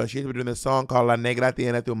Cuba. She ended up doing this song called La Negra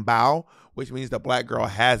Tiene Tumbao, which means the black girl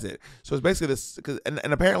has it. So it's basically this, and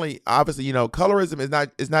apparently, obviously, colorism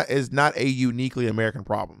is not a uniquely American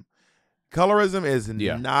problem. Colorism is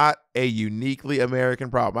not a uniquely American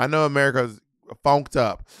problem. I know America's funked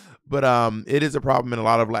up, but it is a problem in a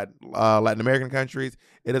lot of Latin American countries.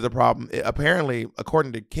 It is a problem. Apparently,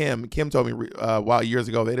 according to Kim told me years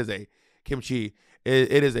ago that it is a kimchi.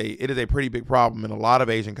 It is a pretty big problem in a lot of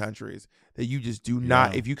Asian countries that you just do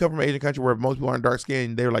not. If you come from an Asian country where most people aren't dark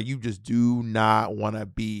skinned, they're like, you just do not want to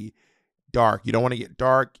be dark. You don't want to get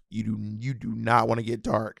dark. You do not want to get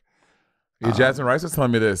dark. Yeah, Jasmine Rice was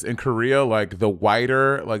telling me this. In Korea, like the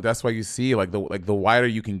whiter, like that's why you see the whiter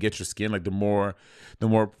you can get your skin, like the more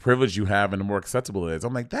privilege you have and the more acceptable it is.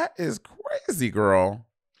 I'm like, that is crazy, girl.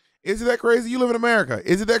 Is it that crazy? You live in America.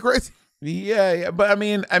 Is it that crazy? Yeah, but I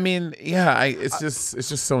mean, yeah, it's just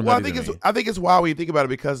so. Well, I think it's wild when you think about it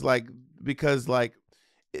because the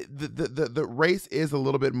race is a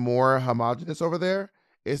little bit more homogenous over there.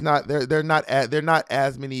 It's not they're not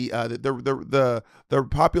as many the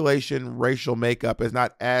population racial makeup is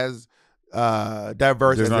not as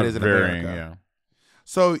diverse as it is in America. Yeah.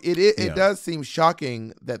 So it does seem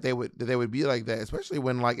shocking that they would be like that, especially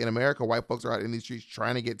when like in America white folks are out in these streets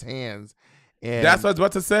trying to get tans. And that's what I was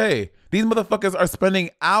about to say. These motherfuckers are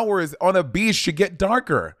spending hours on a beach to get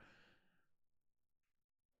darker.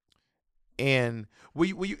 And were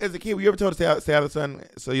you as a kid, were you ever told to stay out of the sun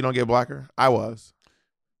so you don't get blacker? I was.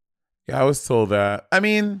 Yeah, I was told that. I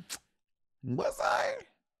mean, was I?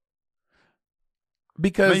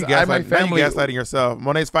 Because my family gaslighting yourself.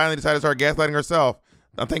 Monet's finally decided to start gaslighting herself.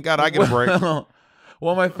 Now, thank God I get a break.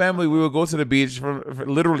 Well, my family, we would go to the beach for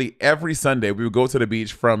literally every Sunday. We would go to the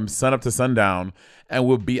beach from sun up to sundown, and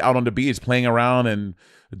we'll be out on the beach playing around and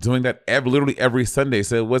doing that literally every Sunday.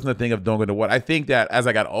 So it wasn't a thing of don't go to what. I think that as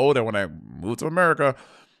I got older, when I moved to America,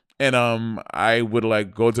 and I would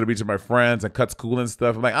like go to the beach with my friends and cut school and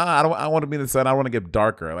stuff. I'm like, I want to be in the sun. I want to get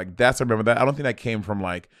darker. Like I remember that. I don't think that came from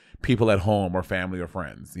like people at home or family or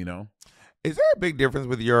friends. Is there a big difference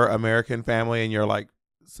with your American family and your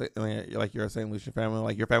your Saint Lucia family,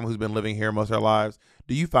 like your family who's been living here most of their lives?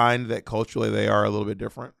 Do you find that culturally they are a little bit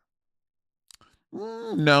different?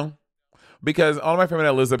 No, because all my family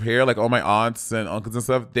that lives up here, like all my aunts and uncles and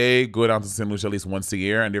stuff, they go down to Saint Lucia at least once a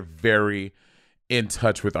year, and they're very in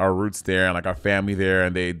touch with our roots there and like our family there,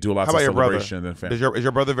 and they do lots of celebrations and family. Is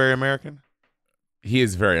your brother very American? He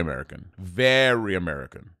is very American, very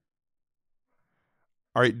American.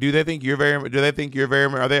 All right. Do they think you're very? Do they think you're very?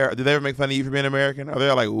 Do they ever make fun of you for being American? Are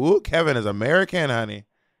they like, "Ooh, Kevin is American, honey"?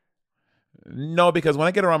 No, because when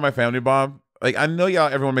I get around my family, Bob, like I know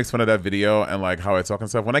everyone makes fun of that video and like how I talk and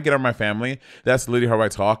stuff. When I get around my family, that's literally how I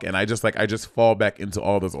talk, and I just fall back into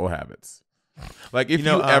all those old habits. Like if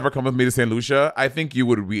you ever come with me to Saint Lucia, I think you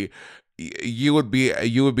would be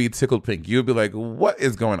tickled pink. You would be like, "What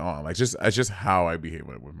is going on?" Like it's just how I behave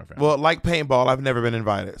with my family. Well, like paintball, I've never been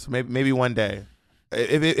invited, so maybe one day.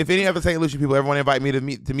 If any other St. Lucia people ever want to invite me to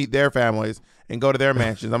meet their families and go to their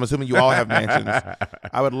mansions, I'm assuming you all have mansions.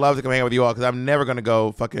 I would love to come hang out with you all because I'm never going to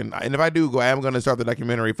go fucking. And if I do go, I am going to start the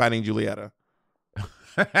documentary Finding Julietta.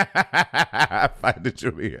 Finding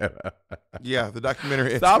Julietta. Yeah, the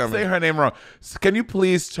documentary. Stop saying her name wrong. Can you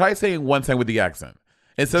please try saying one thing with the accent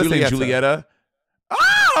instead of saying Julietta?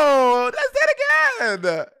 Oh, that's it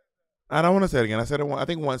again. I don't want to say it again. I said it once. I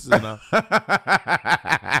think once is enough.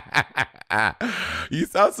 You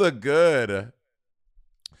sound so good.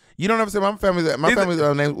 You don't ever say my family's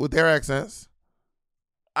name with their accents.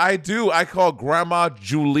 I do. I call Grandma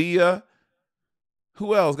Julia.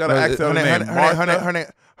 Who else got an accent?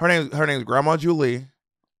 Her name is Grandma Julie.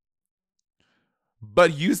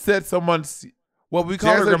 But you said someone's. Well, we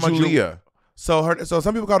call her Grandma Julia. So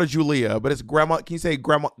some people call her Julia, but it's Grandma. Can you say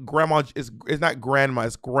Grandma? Grandma is not grandma.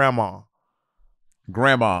 It's Grandma.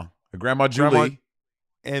 Grandma Julie.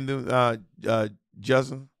 And then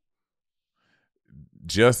Justin.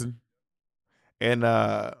 And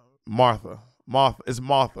Martha. It's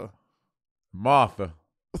Martha. Whatever.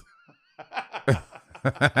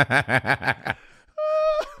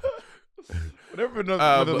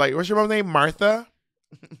 Like, what's your mom's name? Martha.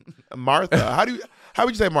 Martha. How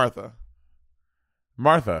would you say Martha?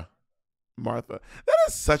 Martha. Martha. That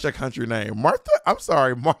is such a country name. Martha. I'm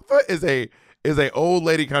sorry. Martha is a old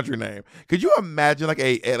lady country name. Could you imagine like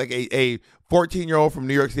a 14-year-old from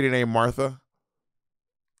New York City named Martha?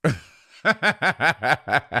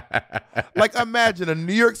 Like imagine a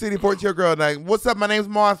New York City 14-year-old girl like, what's up? My name's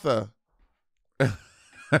Martha.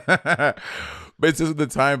 But it's just the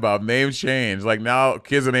time, Bob. Names change. Like now,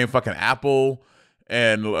 kids are named fucking Apple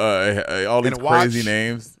and all these And crazy Watch.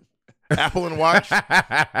 names. Apple and Watch.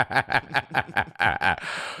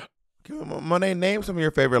 Monet, name some of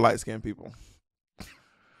your favorite light skinned people.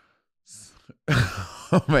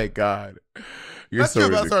 Oh my God. You're Not so sure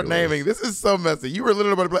about ridiculous. start naming. This is so messy. You were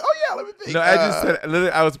literally about to be like, oh yeah, let me think. No, I just said,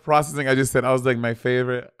 literally, I was processing. I just said, I was like, my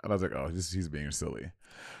favorite. And I was like, oh, he's being silly.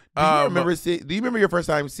 Do you remember your first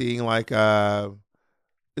time seeing like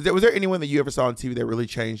was there anyone that you ever saw on TV that really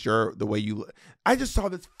changed the way you look? I just saw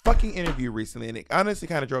this fucking interview recently and it honestly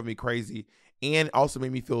kind of drove me crazy and also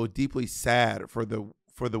made me feel deeply sad for the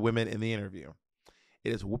women in the interview.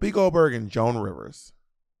 It is Whoopi Goldberg and Joan Rivers.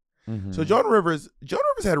 Mm-hmm. So Joan Rivers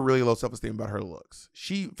had a really low self-esteem about her looks.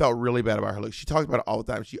 She felt really bad about her looks. She talked about it all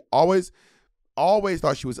the time. She always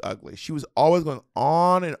thought she was ugly. She was always going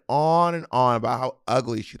on and on and on about how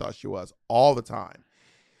ugly she thought she was all the time.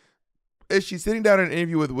 And she's sitting down in an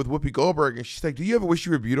interview with Whoopi Goldberg, and she's like, do you ever wish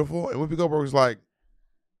you were beautiful? And Whoopi Goldberg was like,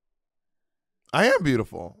 I am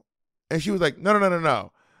beautiful. And she was like,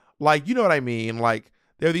 no. Like, you know what I mean? Like,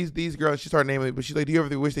 there are these girls, she started naming it, but she's like, do you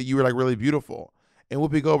ever wish that you were like really beautiful? And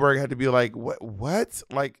Whoopi Goldberg had to be like, what?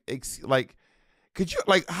 Like, could you,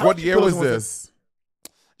 like, how What would you year feel was like this?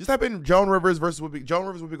 Just type in Joan Rivers Whoopi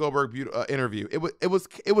Goldberg interview. It was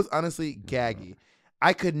honestly gaggy.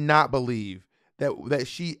 I could not believe that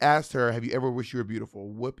she asked her, "Have you ever wished you were beautiful?"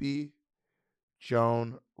 Whoopi,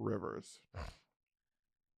 Joan Rivers.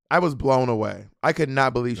 I was blown away. I could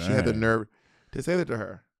not believe she had the nerve to say that to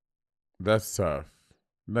her. That's tough.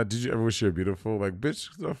 Now, did you ever wish you were beautiful? Like, bitch,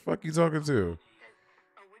 who the fuck you talking to? Wouldn't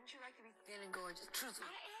you like to be thin and gorgeous? Truthfully.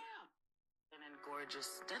 I am. Thin and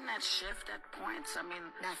gorgeous. Didn't that shift at points? I mean,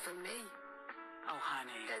 not for me. Oh,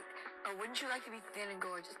 honey. Wouldn't you like to be thin and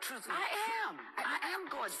gorgeous? Truthfully. I am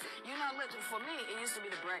gorgeous. You know, listen, for me, it used to be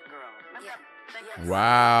the Brett girl. Remember that?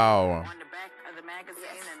 Wow. On the back of the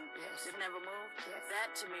magazine and didn't ever move? Yes. That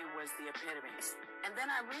to me was the epitome. And then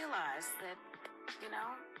I realized that, you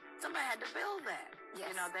know, somebody had to build that.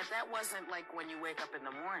 Yes. You know, that wasn't like when you wake up in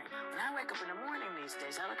the morning. When I wake up in the morning these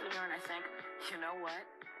days, I look in the mirror and I think, you know what?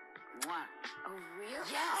 Mwah. Oh, really?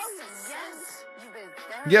 Yes. Oh, yes. You've been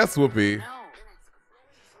very Yes, Whoopi. No.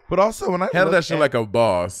 But also when I Handle that shit like a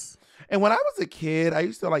boss. And when I was a kid, I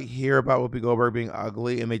used to like hear about Whoopi Goldberg being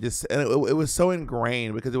ugly, and it was so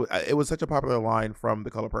ingrained because it was such a popular line from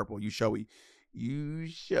The Color Purple. You show is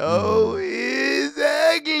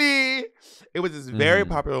ugly. It was this very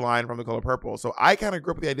popular line from The Color Purple. So I kind of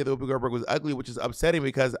grew up with the idea that Whoopi Goldberg was ugly, which is upsetting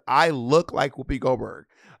because I look like Whoopi Goldberg.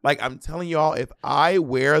 Like I'm telling y'all, if I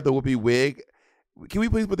wear the Whoopi wig, can we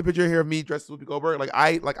please put the picture here of me dressed as Whoopi Goldberg? Like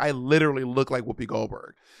I literally look like Whoopi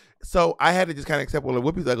Goldberg. So I had to just kind of accept, well, if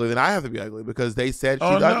Whoopi's ugly, then I have to be ugly because they said she's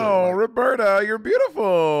ugly. Oh no, like, Roberta, you're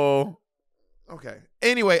beautiful. Okay.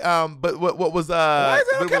 Anyway, but what was why is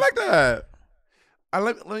that okay like that?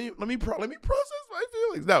 Let me process my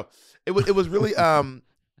feelings. No, it was really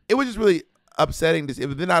it was just really upsetting to see.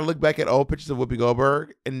 But then I look back at old pictures of Whoopi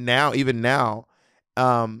Goldberg, and even now,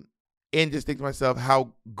 and just think to myself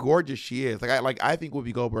how gorgeous she is. I think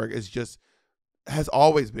Whoopi Goldberg has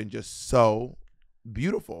always been just so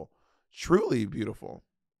beautiful, truly beautiful.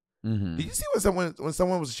 Mm-hmm. Did you see when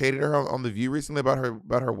someone was shaded her on The View recently about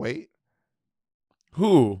her weight?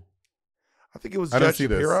 Who? I think it was I didn't Judge see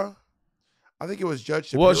this. Shapiro. I think it was Judge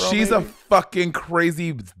Shapiro. Well, she's maybe? a fucking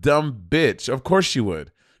crazy dumb bitch. Of course she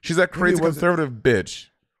would. She's a crazy conservative bitch.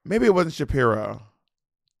 Maybe it wasn't Shapiro.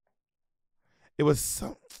 It was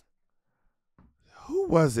who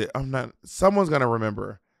was it? Someone's gonna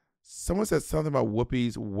remember. Someone said something about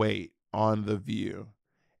Whoopi's weight on The View,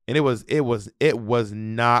 and it was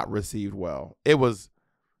not received well. It was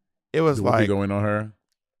Whoopi like going on her.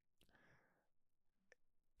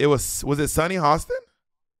 was it Sunny Hostin?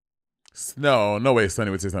 No way.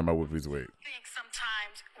 Sonny would say something about Whoopi's weight. I think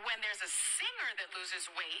sometimes when there's a singer that loses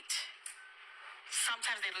weight,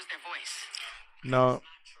 sometimes they lose their voice. No,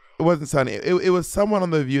 it wasn't Sunny. It was someone on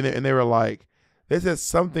The View, and they were like, they said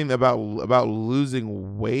something about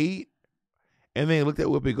losing weight, and they looked at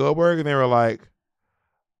Whoopi Goldberg, and they were like,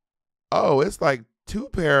 oh, it's like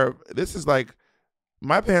this is like,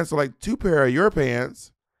 my pants are like 2 pair of your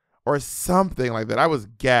pants, or something like that. I was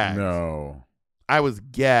gagged. No. I was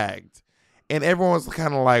gagged. And everyone was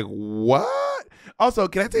kind of like, what? Also,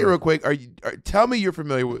 can I tell you real quick, tell me you're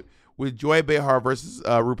familiar with with Joy Behar versus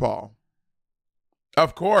RuPaul.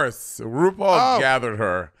 Of course, RuPaul gathered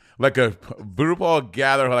her like a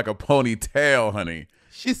ponytail, honey.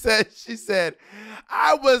 She said,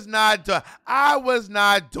 I was not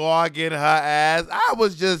dogging her ass. I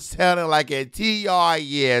was just telling like a TR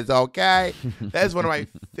years, okay? That's one of my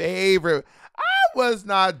favorite. I was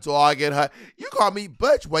not dogging her. You call me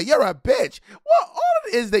butch, well, you're a bitch. Well, all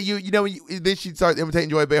it is that then she starts imitating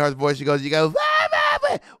Joy Behar's voice. She goes,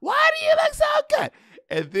 why do you look so good?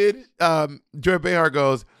 And then Joy Behar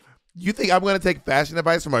goes, you think I'm going to take fashion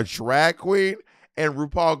advice from a drag queen? And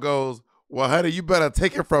RuPaul goes, well, honey, you better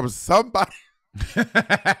take it from somebody.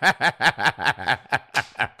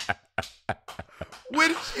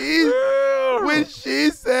 when she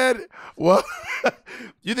said, well,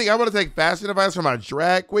 you think I'm going to take fashion advice from a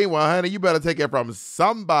drag queen? Well, honey, you better take it from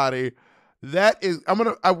somebody. That is,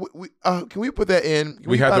 can we put that in?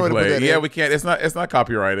 We have to play it. Yeah, we can't. It's not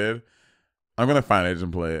copyrighted. I'm going to find it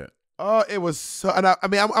and play it. Oh, it was so, and I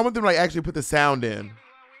want them to like actually put the sound in.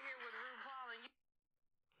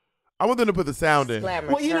 I want them to put the sound in.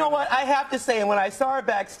 Well, you know what? I have to say, and when I saw her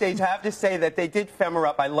backstage, I have to say that they did fem her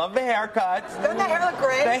up. I love the haircuts. Doesn't the hair look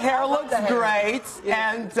great? The hair looks great,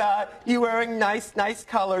 and you wearing nice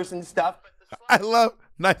colors and stuff. I love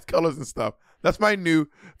nice colors and stuff. That's my new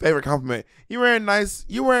favorite compliment. You wearing nice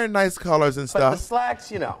colors and stuff. But the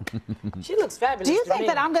slacks, you know. She looks fabulous. Do you think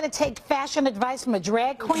that I'm going to take fashion advice from a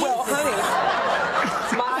drag queen? Well, honey,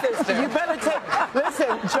 my sister, you better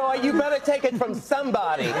listen, Joy, you better take it from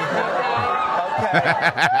somebody. Okay.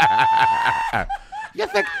 You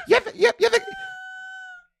think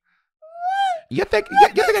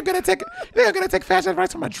I'm gonna take fashion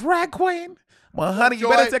advice from a drag queen? Well, honey, you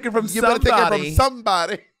better take it from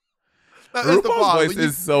somebody. RuPaul's voice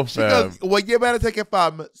is so fab. Well, you better take it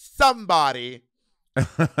from somebody.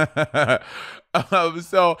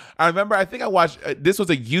 So I remember, I think I watched, this was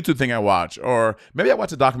a YouTube thing I watched, or maybe I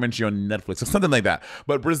watched a documentary on Netflix or something like that.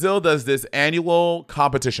 But Brazil does this annual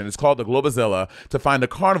competition. It's called the Globazilla, to find a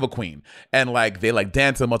carnival queen. And like, they like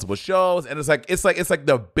dance in multiple shows. And it's like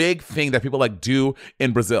the big thing that people like do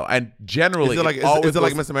in Brazil. And generally, is it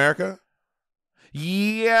like Miss America?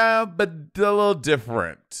 Yeah, but a little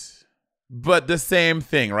different. But the same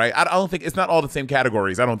thing, right? I don't think it's not all the same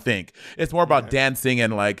categories. I don't think it's more about dancing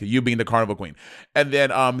and like you being the carnival queen. And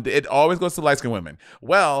then it always goes to light-skinned women.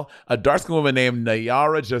 Well, a dark-skinned woman named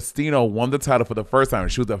Nayara Justino won the title for the first time.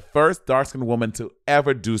 She was the first dark-skinned woman to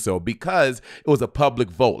ever do so because it was a public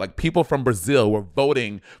vote. Like people from Brazil were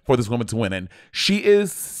voting for this woman to win, and she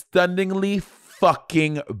is stunningly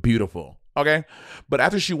fucking beautiful. Okay, but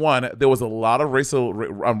after she won, there was a lot of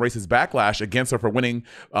racist backlash against her for winning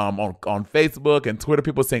on Facebook and Twitter.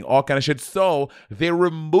 People saying all kind of shit. So they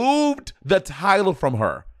removed the title from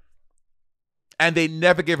her, and they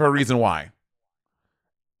never gave her a reason why.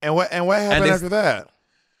 And what happened after that?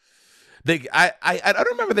 I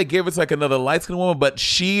don't remember they gave it to like another light skinned woman, but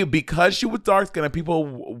because she was dark skinned and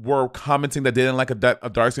people were commenting that they didn't like a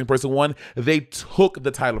dark skinned person won, they took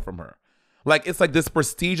the title from her. Like, it's like this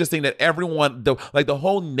prestigious thing that everyone, the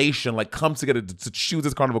whole nation, like, comes together to choose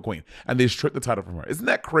this carnival queen, and they stripped the title from her. Isn't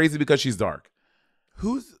that crazy because she's dark?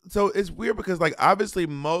 So it's weird because, like, obviously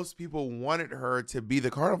most people wanted her to be the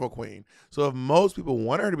carnival queen. So if most people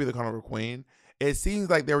wanted her to be the carnival queen, it seems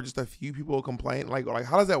like there were just a few people who complained. Like,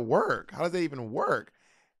 how does that work? How does that even work?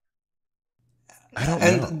 I don't know.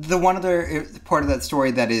 And the one other part of that story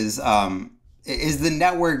that is the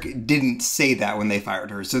network didn't say that when they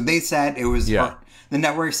fired her. So they said it was her. The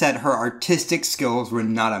network said her artistic skills were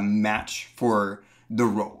not a match for the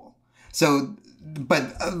role. So,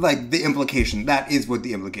 but like the implication, that is what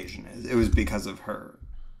the implication is. It was because of her.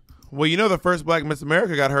 Well, you know, the first Black Miss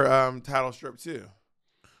America got her title stripped too.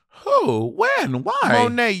 Who? When? Why?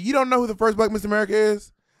 Monet. You don't know who the first Black Miss America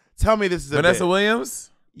is? Tell me this is Vanessa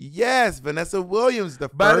Williams? Yes, Vanessa Williams, the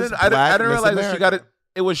but first I Black didn't realize Miss that she America. got it.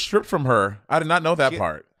 It was stripped from her. I did not know that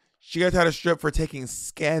part. She got title stripped for taking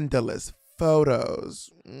scandalous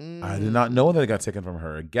photos. I did not know that it got taken from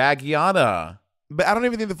her. Gagiana. But I don't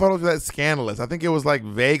even think the photos were that scandalous. I think it was like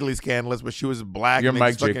vaguely scandalous, but she was black. You're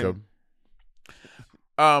Mike Jacob.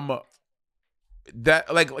 That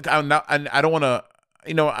like I'm not. I don't want to.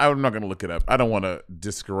 You know, I'm not going to look it up. I don't want to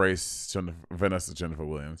disgrace Jennifer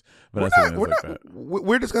Williams.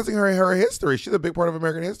 We're discussing her history. She's a big part of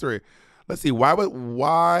American history. Let's see.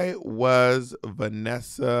 Why was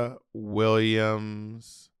Vanessa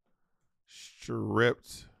Williams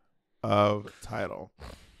stripped of title?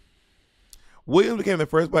 Williams became the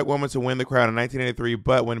first Black woman to win the crown in 1983,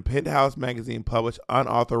 but when Penthouse magazine published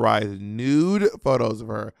unauthorized nude photos of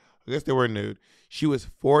her, I guess they were nude. She was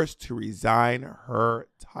forced to resign her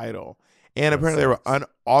title. And apparently they were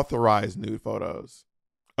unauthorized nude photos,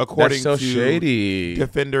 according That's so to shady.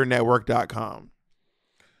 DefenderNetwork.com.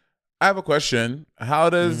 I have a question. How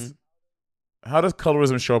does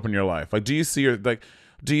colorism show up in your life? Like, do you see is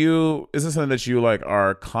this something that you like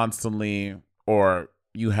are constantly, or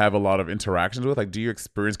you have a lot of interactions with? Like, do you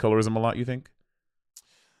experience colorism a lot, you think?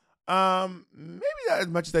 Maybe not as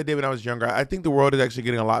much as I did when I was younger. I think the world is actually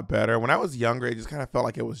getting a lot better. When I was younger, it just kind of felt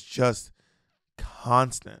like it was just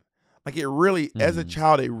constant. Like it really, as a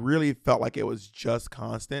child, it really felt like it was just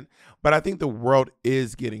constant. But I think the world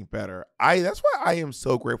is getting better. That's why I am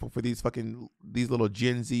so grateful for these little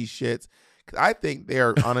Gen Z shits. Because I think they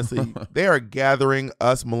are honestly, they are gathering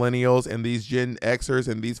us millennials and these Gen Xers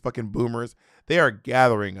and these fucking boomers. They are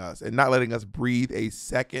gathering us and not letting us breathe a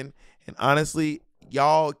second. And honestly,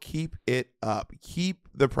 y'all keep it up. Keep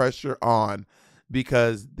the pressure on,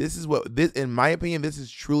 because in my opinion, this is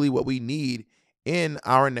truly what we need in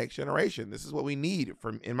our next generation. This is what we need,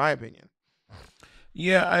 in my opinion.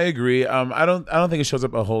 Yeah, I agree. I don't think it shows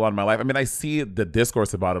up a whole lot in my life. I mean, I see the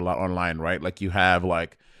discourse about it a lot online, right? Like you have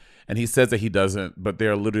and he says that he doesn't, but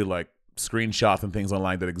there are literally like screenshots and things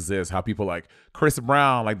online that exist. How people like Chris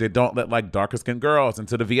Brown, like they don't let like darker skinned girls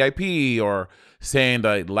into the VIP, or saying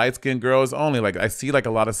that light skinned girls only. Like I see like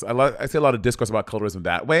I see a lot of discourse about colorism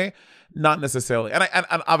that way. Not necessarily, and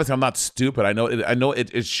obviously I'm not stupid. I know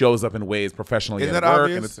it shows up in ways professionally. Is that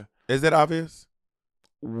obvious? Is that obvious?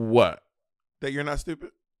 What? That you're not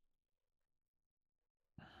stupid?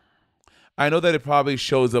 I know that it probably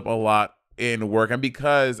shows up a lot in work, and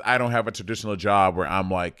because I don't have a traditional job where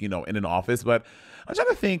I'm like, in an office, but I'm trying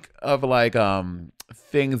to think of like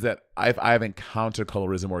things that I've encountered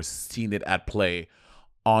colorism or seen it at play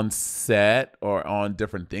on set or on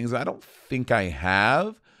different things. I don't think I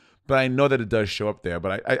have. But I know that it does show up there.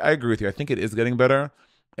 But I agree with you. I think it is getting better,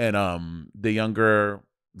 and the younger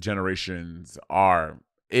generations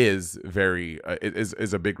is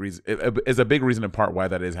a big reason. Is a big reason in part why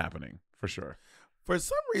that is happening, for sure. For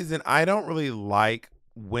some reason, I don't really like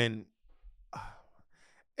when. I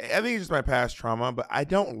think it's just my past trauma, but I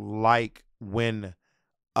don't like when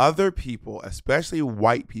other people, especially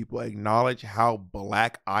white people, acknowledge how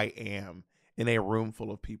black I am in a room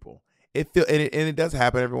full of people. It does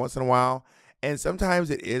happen every once in a while, and sometimes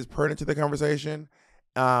it is pertinent to the conversation,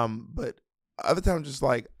 but other times just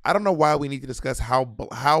like I don't know why we need to discuss how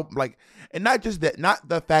like, and not just that, not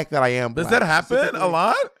the fact that I am black. Does that happen a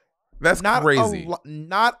lot? That's not crazy.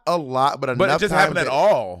 Not a lot, but enough. But it just happened at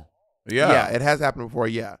all. Yeah, it has happened before.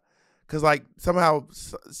 Yeah, because like somehow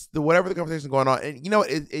whatever the conversation is going on, and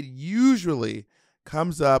it usually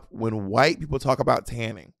comes up when white people talk about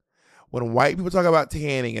tanning. When white people talk about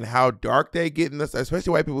tanning and how dark they get in this,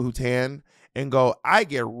 especially white people who tan and go, I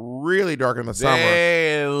get really dark in the summer.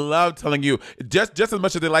 They love telling you, just as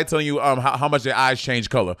much as they like telling you how much their eyes change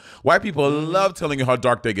color. White people love telling you how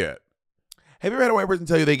dark they get. Have you ever had a white person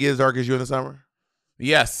tell you they get as dark as you in the summer?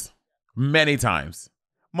 Yes, many times.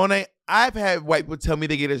 Monet, I've had white people tell me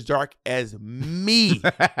they get as dark as me.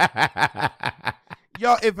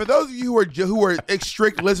 Y'all, and for those of you who are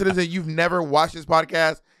strict listeners and you've never watched this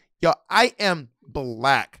podcast, yo, I am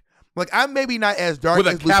black. Like I'm maybe not as dark with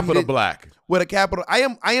as a capital Lupita, black. With a capital, I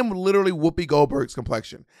am literally Whoopi Goldberg's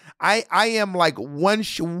complexion. I am like one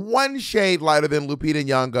shade lighter than Lupita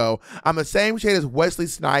Nyong'o. I'm the same shade as Wesley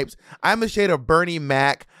Snipes. I'm the shade of Bernie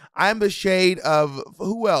Mac. I'm the shade of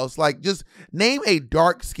who else? Like just name a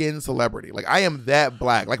dark skinned celebrity. Like I am that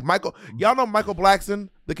black. Like Michael, y'all know Michael Blackson,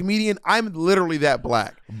 the comedian. I'm literally that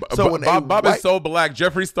black. So when Bob is so black,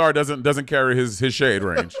 Jeffree Star doesn't carry his shade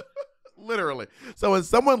range. Literally. So when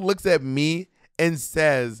someone looks at me and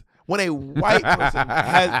says, when a white person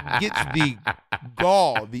gets the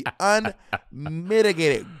gall, the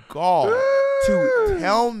unmitigated gall to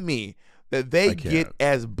tell me that they get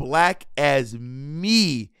as black as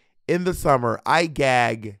me in the summer, I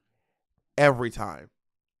gag every time.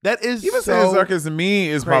 That is even saying as dark as me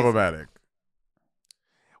is crazy. Problematic.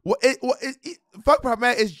 Fuck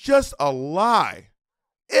problematic. It's just a lie.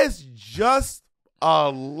 It's just a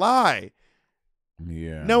lie.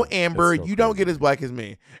 Yeah. No, Amber, you don't get as black as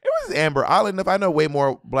me. It was Amber. Oddly enough, I know way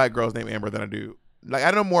more black girls named Amber than I do. Like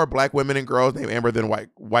I know more black women and girls named Amber than white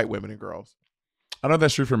women and girls. I know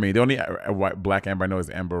that's true for me. The only black Amber I know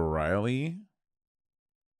is Amber Riley.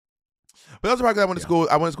 But that's probably because I went to school.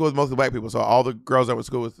 I went to school with mostly black people, so all the girls I went to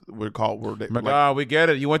school with were called. We get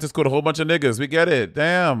it. You went to school with a whole bunch of niggas. We get it.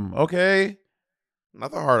 Damn. Okay.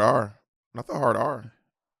 Not the hard R. Not the hard R.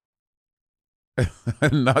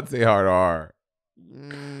 Not the hard R.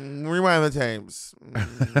 Rewind the tapes.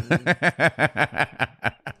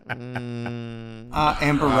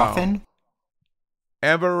 Amber Ruffin.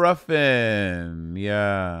 Amber Ruffin.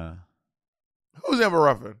 Yeah. Who's Amber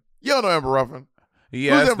Ruffin? You don't know Amber Ruffin.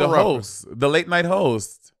 Yes, Who's Amber the Ruffin? host, the late night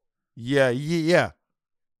host. Yeah.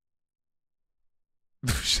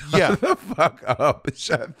 Shut the fuck up.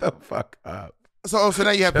 Shut the fuck up. So now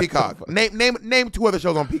you have Peacock. Name 2 other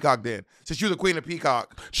shows on Peacock then, since you're the queen of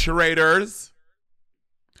Peacock. Traitors.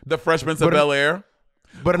 The Fresh Prince of Bel-Air.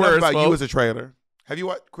 But enough Queer about Folk. you as a trailer. Have you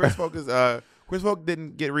watched Queer Folk? Queer Folk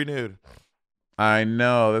didn't get renewed. I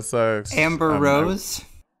know. That sucks. Amber Rose.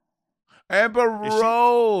 Amber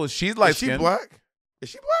Rose. She's like, is she black? Is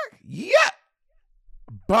she black? Yeah.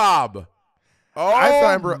 Bob. Oh, I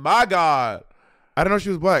saw Amber. My God. I didn't know she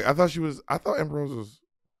was black. I thought Amber Rose was.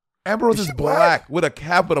 Amber Rose Is is she black with a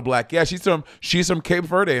capital black. Yeah, she's from Cape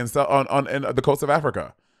Verde and so on the coast of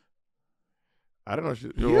Africa. I don't know.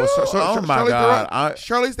 Oh my God.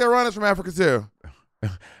 Charlize Theron is from Africa too.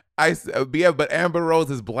 Yeah, but Amber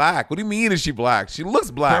Rose is black. What do you mean is she black? She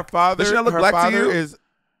looks black. Her father, Does she not look black to you?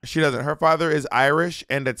 She doesn't. Her father is Irish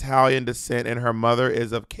and Italian descent, and her mother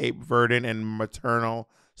is of Cape Verdean and maternal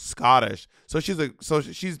Scottish. So she's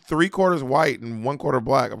 3/4 white and 1/4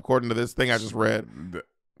 black, according to this thing I just read.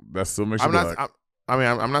 That's so much black.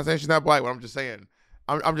 I'm not saying she's not black, but I'm just saying.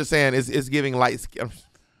 I'm just saying it's giving light skin.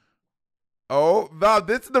 Oh no,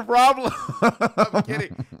 this is the problem. I'm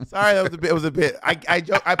kidding. Sorry, that was a bit. It was a bit. I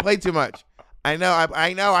joke. I played too much. I know.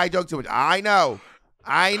 I joke too much. I know.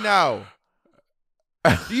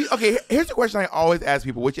 Okay, here's a question I always ask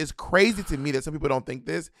people, which is crazy to me that some people don't think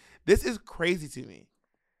this. This is crazy to me.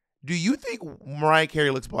 Do you think Mariah Carey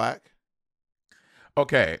looks black?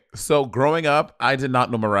 Okay, so growing up, I did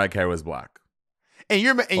not know Mariah Carey was black. And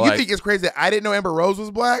you think it's crazy that I didn't know Amber Rose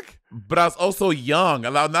was black? But I was also young.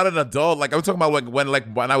 I'm not an adult. Like I'm talking about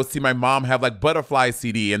when I would see my mom have like Butterfly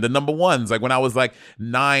CD and the number ones. Like when I was like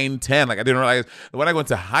 9, 10. Like I didn't realize when I went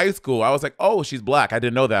to high school, I was like, oh, she's black. I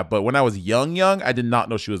didn't know that. But when I was young, I did not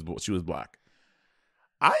know she was black.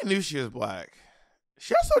 I knew she was black.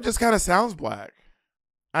 She also just kind of sounds black.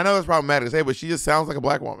 I know that's problematic to say, but she just sounds like a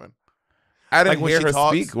black woman. I didn't hear her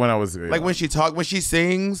speak when I was young. Like when she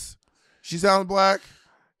sings, she sounds black.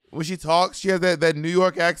 When she talks, she has that New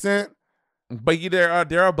York accent. But there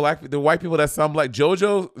are white people that sound like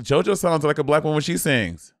JoJo sounds like a black woman when she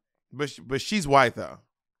sings. But she's white though.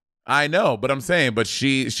 I know, but I'm saying, but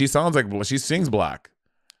she sounds like she sings black.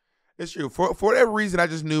 It's true. For whatever reason, I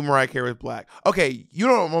just knew Mariah Carey was black. Okay, you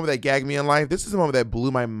don't know a moment that gagged me in life. This is a moment that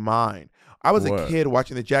blew my mind. I was a kid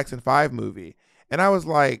watching the Jackson 5 movie, and I was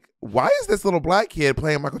like, why is this little black kid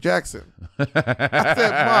playing Michael Jackson? I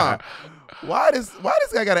said, Mom, why this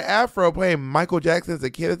guy got an afro playing Michael Jackson as a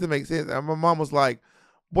kid? That doesn't make sense. And my mom was like,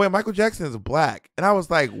 boy, Michael Jackson is black. And I was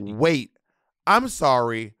like, wait, I'm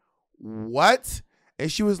sorry, what?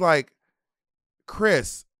 And she was like,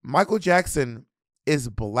 Chris, Michael Jackson is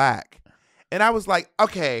black. And I was like,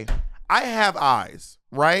 okay, I have eyes,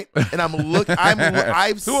 right? And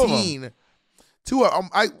I've seen two of them.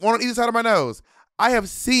 One on either side of my nose. I have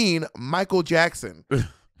seen Michael Jackson.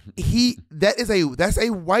 That's a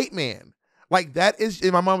white man. Like that is,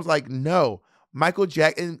 and my mom's like, no, Michael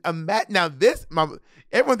Jackson. Now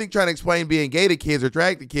everyone think trying to explain being gay to kids or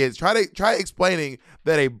drag to kids. Try explaining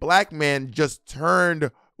that a black man just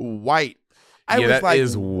turned white. That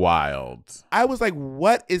is wild. I was like,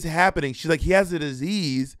 what is happening? She's like, he has a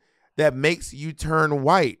disease that makes you turn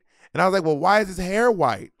white. And I was like, well, why is his hair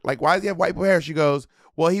white? Like, why does he have white hair? She goes,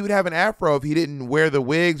 well, he would have an afro if he didn't wear the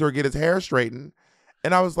wigs or get his hair straightened.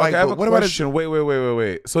 And I was like, okay, I have a question. About his-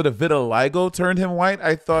 Wait. So the vitiligo turned him white?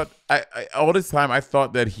 I thought, all this time, I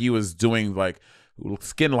thought that he was doing like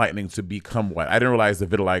skin lightening to become white. I didn't realize the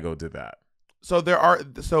vitiligo did that.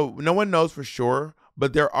 So no one knows for sure,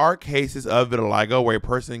 but there are cases of vitiligo where a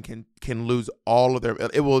person can lose all of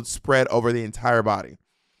it will spread over the entire body.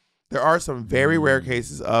 There are some very rare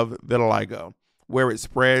cases of vitiligo where it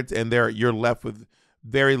spreads and you're left with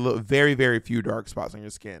very, very few dark spots on your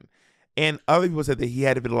skin. And other people said that he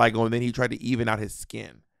had vitiligo and then he tried to even out his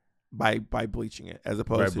skin by bleaching it as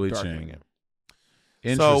opposed to darkening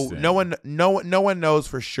it. So no one knows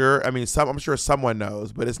for sure. I mean, I'm sure someone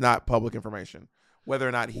knows, but it's not public information whether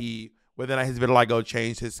or not his vitiligo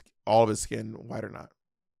changed all of his skin white or not.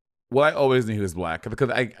 Well, I always knew he was black because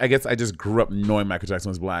I guess I just grew up knowing Michael Jackson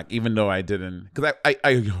was black, even though I didn't. Because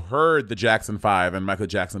I heard the Jackson 5 and Michael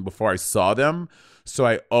Jackson before I saw them, so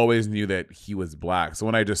I always knew that he was black. So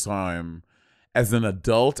when I just saw him as an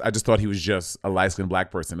adult, I just thought he was just a light-skinned black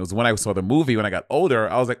person. It was when I saw the movie, when I got older,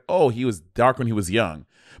 I was like, oh, he was dark when he was young.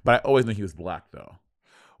 But I always knew he was black, though.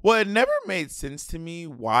 Well, it never made sense to me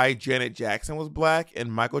why Janet Jackson was black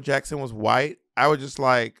and Michael Jackson was white. I was just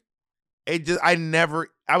like,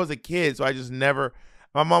 I was a kid, so I just never.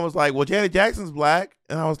 My mom was like, "Well, Janet Jackson's black,"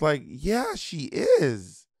 and I was like, "Yeah, she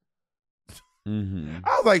is." Mm-hmm.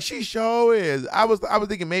 I was like, "She sure is." I was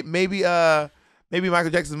thinking maybe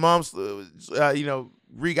Michael Jackson's mom,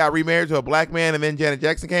 got remarried to a black man, and then Janet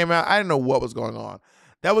Jackson came out. I didn't know what was going on.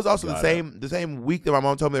 That was also the same week that my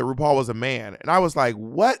mom told me that RuPaul was a man, and I was like,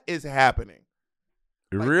 "What is happening?"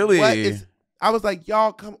 Like, really? I was like,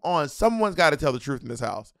 "Y'all, come on! Someone's got to tell the truth in this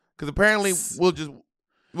house, because apparently we'll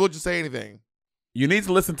just say anything." You need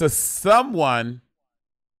to listen to someone.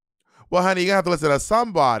 Well, honey, you're gonna have to listen to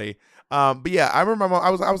somebody. But yeah, I remember my mom,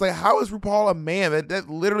 I was like, how is RuPaul a man? That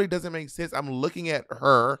literally doesn't make sense. I'm looking at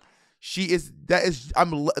her.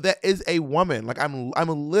 That is a woman. Like I'm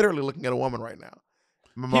literally looking at a woman right now.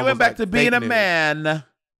 He went back to being a man. Did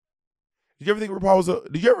you ever think RuPaul was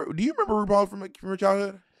do you remember RuPaul from your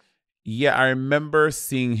childhood? Yeah, I remember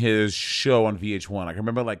seeing his show on VH1. I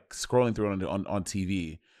remember like scrolling through it on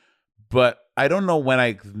TV. But I don't know when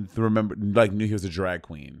I knew he was a drag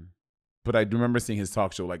queen. But I do remember seeing his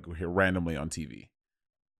talk show like randomly on TV.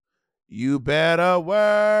 You better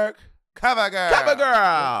work. Cover girl. Cover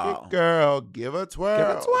girl. Girl, give a twirl. Give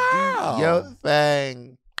a twirl. Do your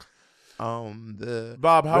thing.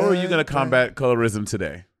 Bob, how are you going to combat colorism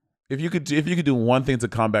today? If you could do one thing to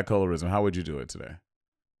combat colorism, how would you do it today?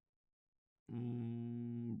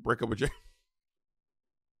 Break up with Jay.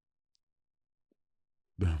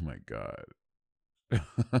 Oh my God.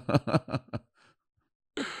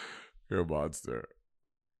 You're a monster.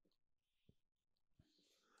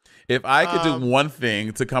 If I could do one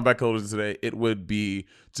thing to combat colorism today, it would be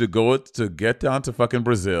to get down to fucking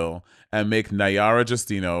Brazil and make Nayara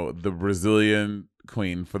Justino the Brazilian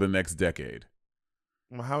queen for the next decade.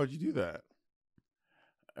 Well, how would you do that?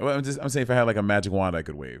 Well, I'm saying if I had like a magic wand I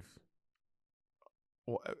could wave.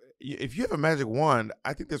 Well, if you have a magic wand,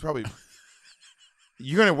 I think there's probably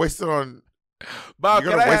you're gonna waste it on. Bob,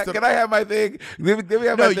 can I have my thing? Let me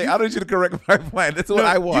have my thing. I don't need you to correct my plan. That's what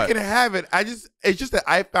I want. You can have it. It's just that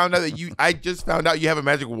I found out that I just found out you have a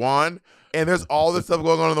magic wand, and there's all this stuff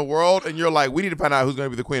going on in the world, and you're like, we need to find out who's going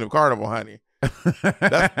to be the queen of Carnival, honey.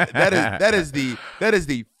 That is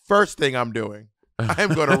the first thing I'm doing.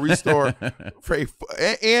 I'm going to restore for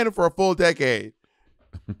a full decade.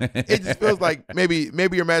 It just feels like maybe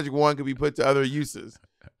your magic wand could be put to other uses.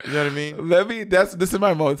 You know what I mean? This is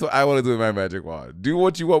my moment. So I want to do with my magic wand. Do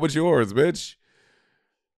what you want with yours, bitch.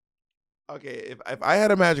 Okay, if I had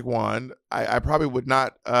a magic wand, I probably would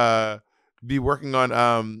not be working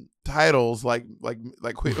on titles like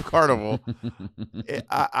Queen of Carnival.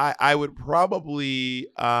 I would probably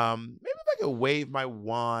maybe if I could wave my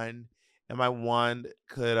wand and my wand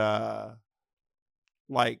could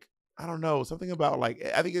like I don't know, something about like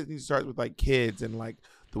I think it needs to start with like kids and like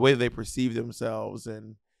the way they perceive themselves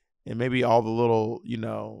and maybe all the little,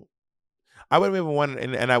 I would maybe want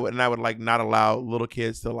and I would like not allow little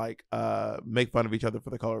kids to like make fun of each other for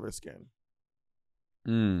the color of their skin.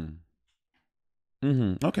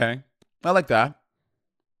 Okay. I like that.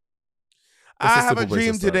 I have a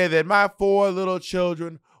dream today that my 4 little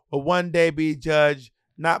children will one day be judged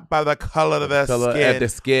not by the color of their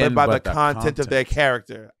skin, but by the content of their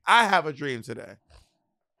character. I have a dream today.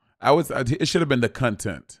 It should have been the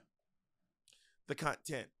content. The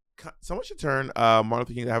content. Someone should turn Martin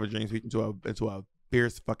Luther King to have a dream speech into a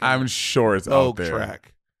fierce fucking. I'm sure it's out there.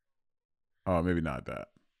 Track. Oh, maybe not that.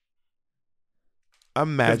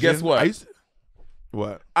 Imagine. Guess what?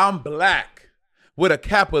 What? I'm black with a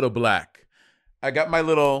capital black. I got my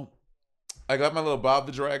little Bob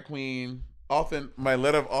the Drag Queen. My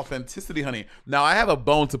letter of authenticity, honey. Now I have a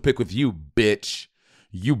bone to pick with you, bitch.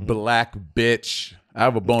 You black bitch. I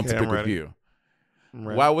have a bone to pick with you.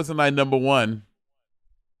 Why wasn't I number 1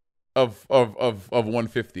 of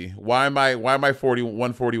 150? Why am I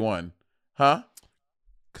 141? Huh?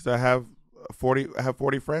 Because I have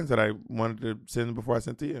 40 friends that I wanted to send before I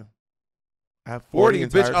sent to you. I have 40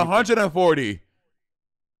 bitch, 140.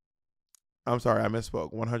 I'm sorry, I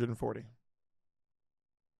misspoke. 140.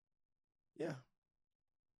 Yeah.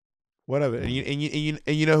 Whatever. And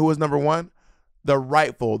you know who was number 1? The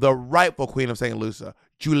rightful queen of Saint Lucia,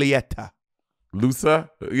 Julieta. Lucia?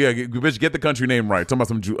 Yeah, bitch, get the country name right. Talking about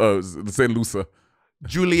some Saint Lucia.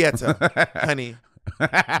 Julieta, honey.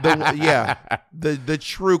 The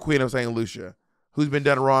true queen of Saint Lucia, who's been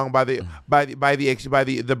done wrong by the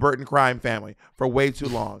Burton crime family for way too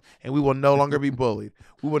long, and we will no longer be bullied.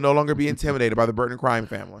 We will no longer be intimidated by the Burton crime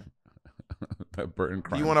family. That Burton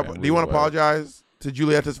crime. Do you want to apologize to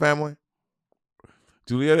Julieta's family?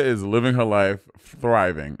 Julieta is living her life,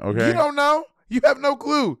 thriving. Okay. You don't know. You have no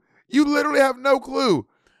clue. You literally have no clue.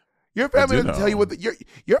 Your family do doesn't tell you know. what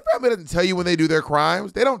your family doesn't tell you when they do their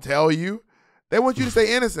crimes. They don't tell you. They want you to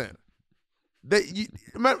stay innocent. Do you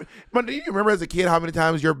remember as a kid how many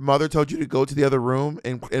times your mother told you to go to the other room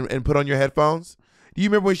and put on your headphones? Do you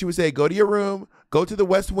remember when she would say, "Go to your room, go to the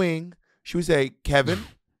West Wing"? She would say, "Kevin,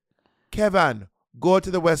 go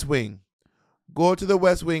to the West Wing. Go to the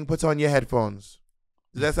West Wing. Put on your headphones."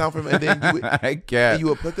 Does that sound familiar? And then you would, I can't. and you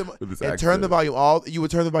would put them with this and accent. turn the volume all. You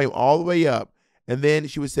would turn the volume all the way up, and then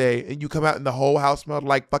she would say, and you come out and the whole house smelled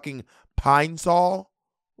like fucking pine sol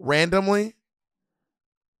randomly.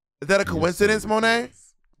 Is that a coincidence, Monet?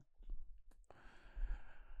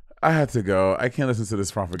 I had to go. I can't listen to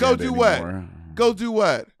this propaganda Go do anymore. what? Go do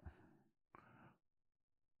what?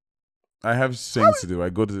 I have things to do. I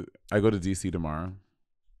go to DC tomorrow.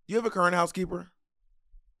 You have a current housekeeper?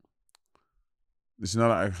 She's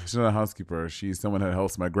not a housekeeper. She's someone that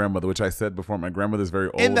helps my grandmother, which I said before. My grandmother's very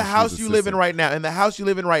old. In the house you live in right now. In the house you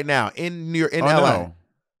live in right now. In LA.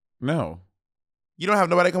 No. You don't have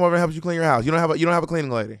nobody come over and help you clean your house. You don't have a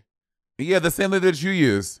cleaning lady. Yeah, the same lady that you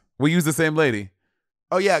use. We use the same lady.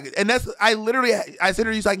 Oh yeah, and I sent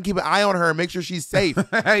her so I can keep an eye on her and make sure she's safe from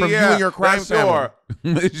you Yeah, and your crime family.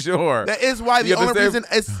 Sure. That is why the only reason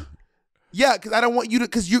is because I don't want you to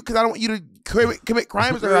commit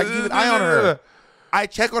crimes to her. I can keep an eye on her. I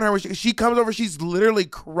check on her when she comes over. She's literally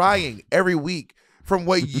crying every week from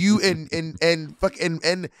what you and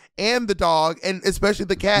the dog and especially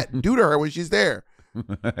the cat do to her when she's there.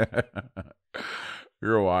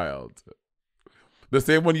 You're wild. The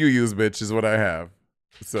same one you use, bitch, is what I have.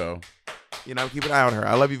 So, keep an eye on her.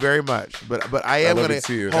 I love you very much, but I am going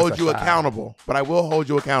to hold you accountable. But I will hold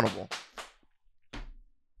you accountable.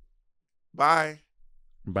 Bye.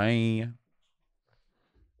 Bye.